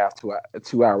and a half to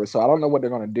 2 hours. So I don't know what they're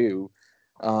going to do,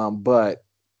 but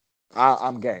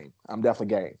I'm game. I'm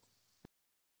definitely game.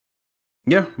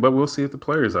 Yeah, but we'll see if the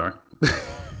players are.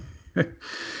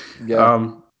 Yeah.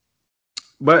 um,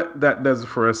 but that does it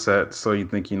for us at So You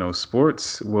Think You Know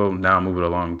Sports. We'll now move it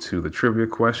along to the trivia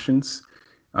questions.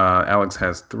 Alex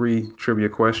has three trivia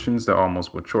questions. They're all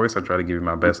multiple choice. I try to give you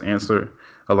my best answer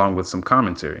along with some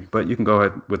commentary. But you can go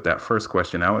ahead with that first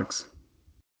question, Alex.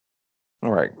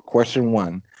 All right. Question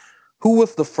one: Who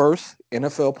was the first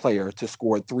NFL player to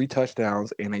score 3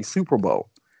 touchdowns in a Super Bowl?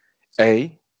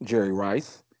 A. Jerry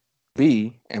Rice,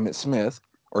 B. Emmett Smith,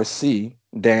 or C.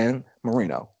 Dan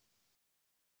Marino?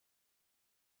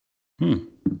 Hmm.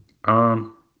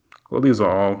 Um, well, these are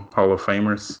all Hall of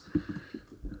Famers.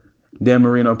 Dan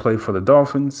Marino played for the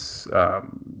Dolphins.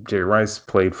 Jerry Rice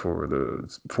played for the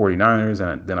 49ers,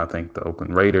 and then I think the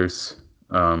Oakland Raiders.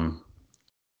 Um,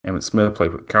 Emmett Smith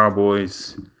played for the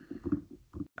Cowboys.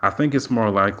 I think it's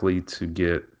more likely to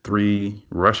get 3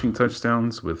 rushing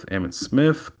touchdowns with Emmett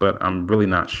Smith, but I'm really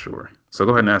not sure. So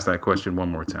go ahead and ask that question one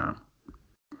more time.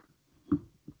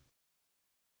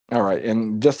 All right,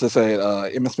 and just to say,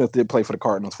 Emmitt Smith did play for the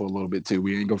Cardinals for a little bit too.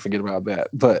 We ain't gonna forget about that.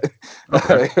 But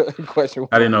Okay. question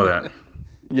I didn't one, know that.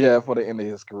 yeah, for the end of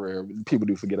his career, people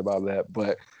do forget about that.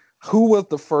 But who was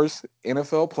the first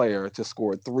NFL player to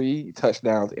score 3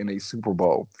 touchdowns in a Super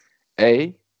Bowl?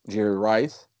 A. Jerry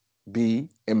Rice, B.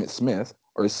 Emmett Smith,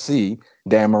 or C.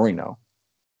 Dan Marino?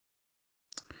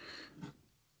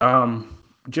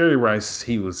 Jerry Rice,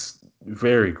 he was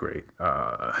very great.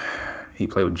 He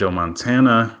played with Joe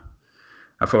Montana.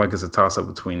 I feel like it's a toss up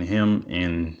between him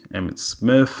and Emmett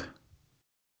Smith.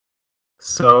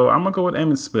 So I'm gonna go with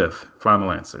Emmett Smith.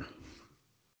 Final answer.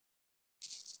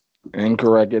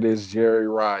 Incorrect. It is Jerry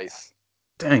Rice.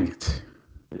 Dang it.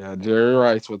 Yeah, Jerry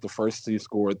Rice was the first to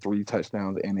score 3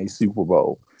 touchdowns in a Super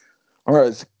Bowl. All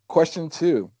right, question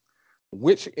two.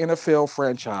 Which NFL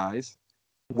franchise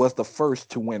was the first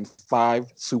to win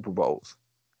 5 Super Bowls?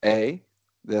 A,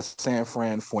 the San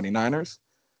Fran 49ers,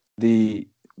 the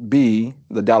B,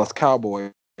 the Dallas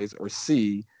Cowboys, or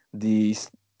C, the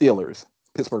Steelers,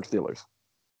 Pittsburgh Steelers.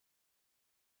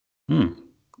 Hmm.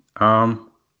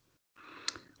 Um.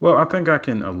 Well, I think I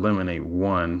can eliminate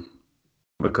one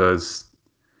because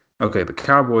okay, the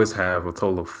Cowboys have a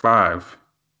total of 5,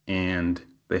 and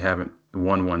they haven't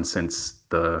won one since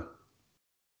the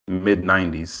mid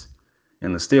 90s,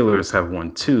 and the Steelers have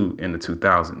won 2 in the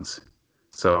 2000s.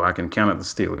 So I can count out the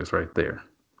Steelers right there.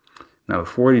 Now, the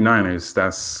 49ers,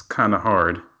 that's kind of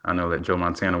hard. I know that Joe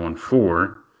Montana won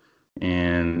 4,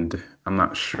 and I'm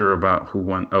not sure about who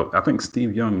won. Oh, I think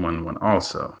Steve Young won one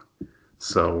also.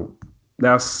 So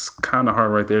that's kind of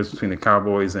hard right there. It's between the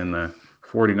Cowboys and the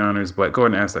 49ers. But go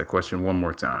ahead and ask that question one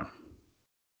more time.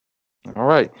 All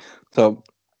right. So,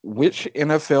 which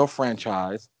NFL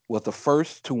franchise was the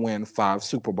first to win 5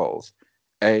 Super Bowls?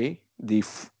 A, the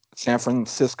San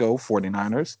Francisco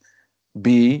 49ers,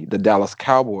 B, the Dallas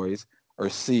Cowboys, or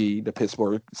C, the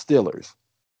Pittsburgh Steelers?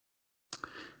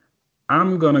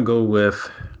 I'm going to go with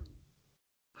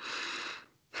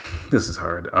this is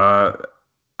hard.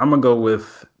 I'm going to go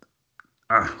with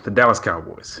the Dallas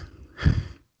Cowboys.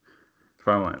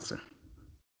 Final answer.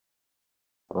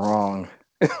 Wrong.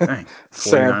 Dang,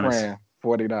 San 49ers. Fran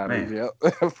 49ers. Man, Yep.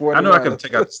 I know I could 49ers.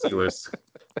 take out the Steelers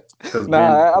because,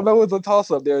 man, Nah, I know it's a toss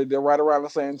up. They're right around the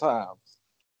same time.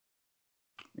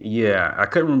 yeah, I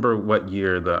couldn't remember what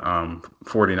year the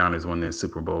 49ers won their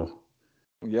Super Bowl.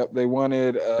 Yep, they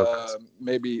wanted So that's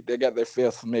maybe they got their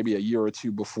fifth maybe a year or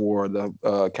two before the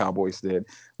Cowboys did,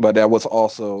 but that was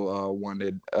also one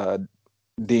that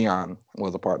Dion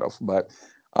was a part of. But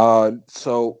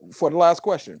so for the last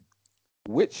question,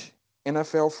 which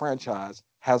NFL franchise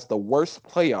has the worst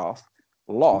playoff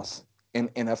loss in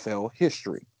NFL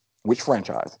history? Which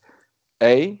franchise?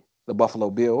 A, the Buffalo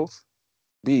Bills,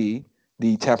 B,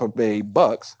 the Tampa Bay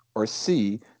Bucks, or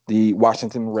C, the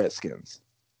Washington Redskins?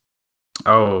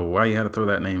 oh, why you had to throw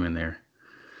that name in there?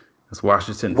 It's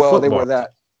Washington Well, they football were team.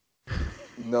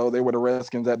 that. No, they were the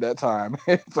Redskins at that time.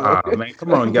 So Ah, man,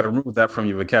 come on, you got to remove that from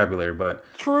your vocabulary. But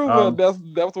true, but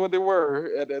um, that's what they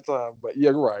were at that time. But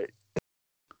you're right.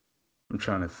 I'm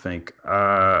trying to think.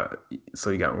 So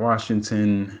you got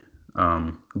Washington.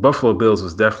 Buffalo Bills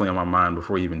was definitely on my mind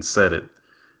before you even said it.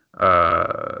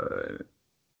 Uh,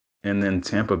 and then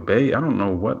Tampa Bay. I don't know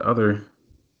what other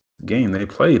game they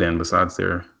played in besides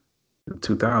their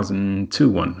 2002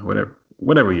 one,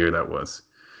 whatever year that was.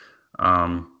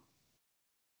 Um,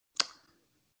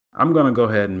 I'm gonna go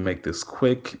ahead and make this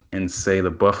quick and say the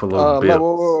Buffalo Bills.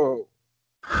 Level.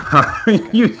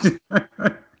 you,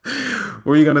 what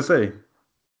were you gonna say?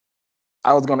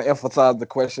 I was going to emphasize the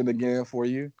question again for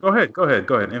you. Go ahead. Uh,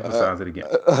 Emphasize it again.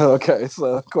 okay,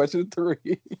 so question three: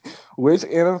 which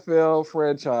NFL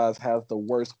franchise has the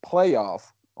worst playoff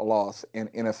loss in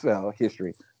NFL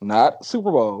history? Not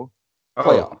Super Bowl, Oh,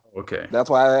 playoff. okay, That's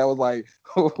why I was like,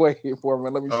 wait for a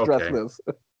minute. Let me stress okay. this.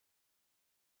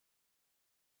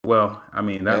 Well, I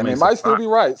mean that And it makes it might a still lot. be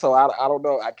right. So I don't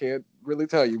know. I can't really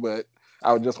tell you, but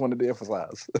I just wanted to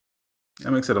emphasize.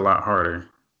 That makes it a lot harder.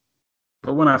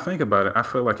 But when I think about it, I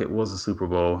feel like it was a Super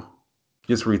Bowl,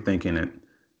 just rethinking it.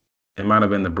 It might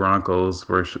have been the Broncos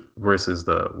versus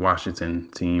the Washington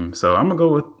team. So I'm gonna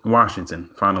go with Washington.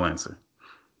 Final answer.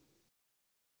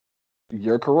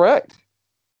 You're correct.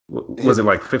 Was It, it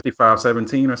like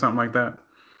 55-17 or something like that?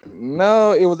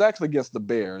 no, it was actually against the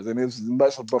Bears, and it was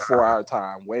much before Ah, our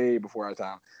time, way before our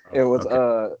time. It was okay.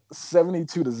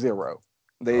 72-0.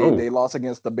 They Oh, lost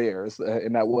against the Bears,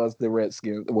 and that was the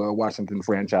Redskins, well, Washington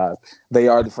franchise. They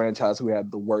are the franchise who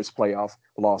had the worst playoff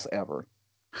loss ever.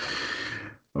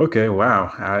 okay.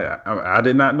 Wow. I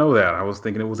did not know that. I was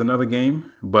thinking it was another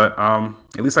game, but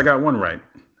at least I got one right.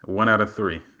 One out of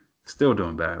three. Still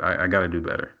doing bad. I got to do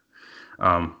better.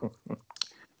 Um,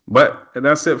 but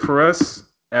that's it for us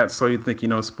at So You Think You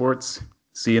Know Sports.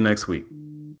 See you next week.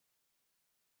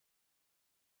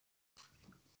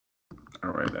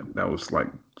 All right. That was like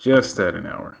just at an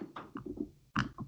hour.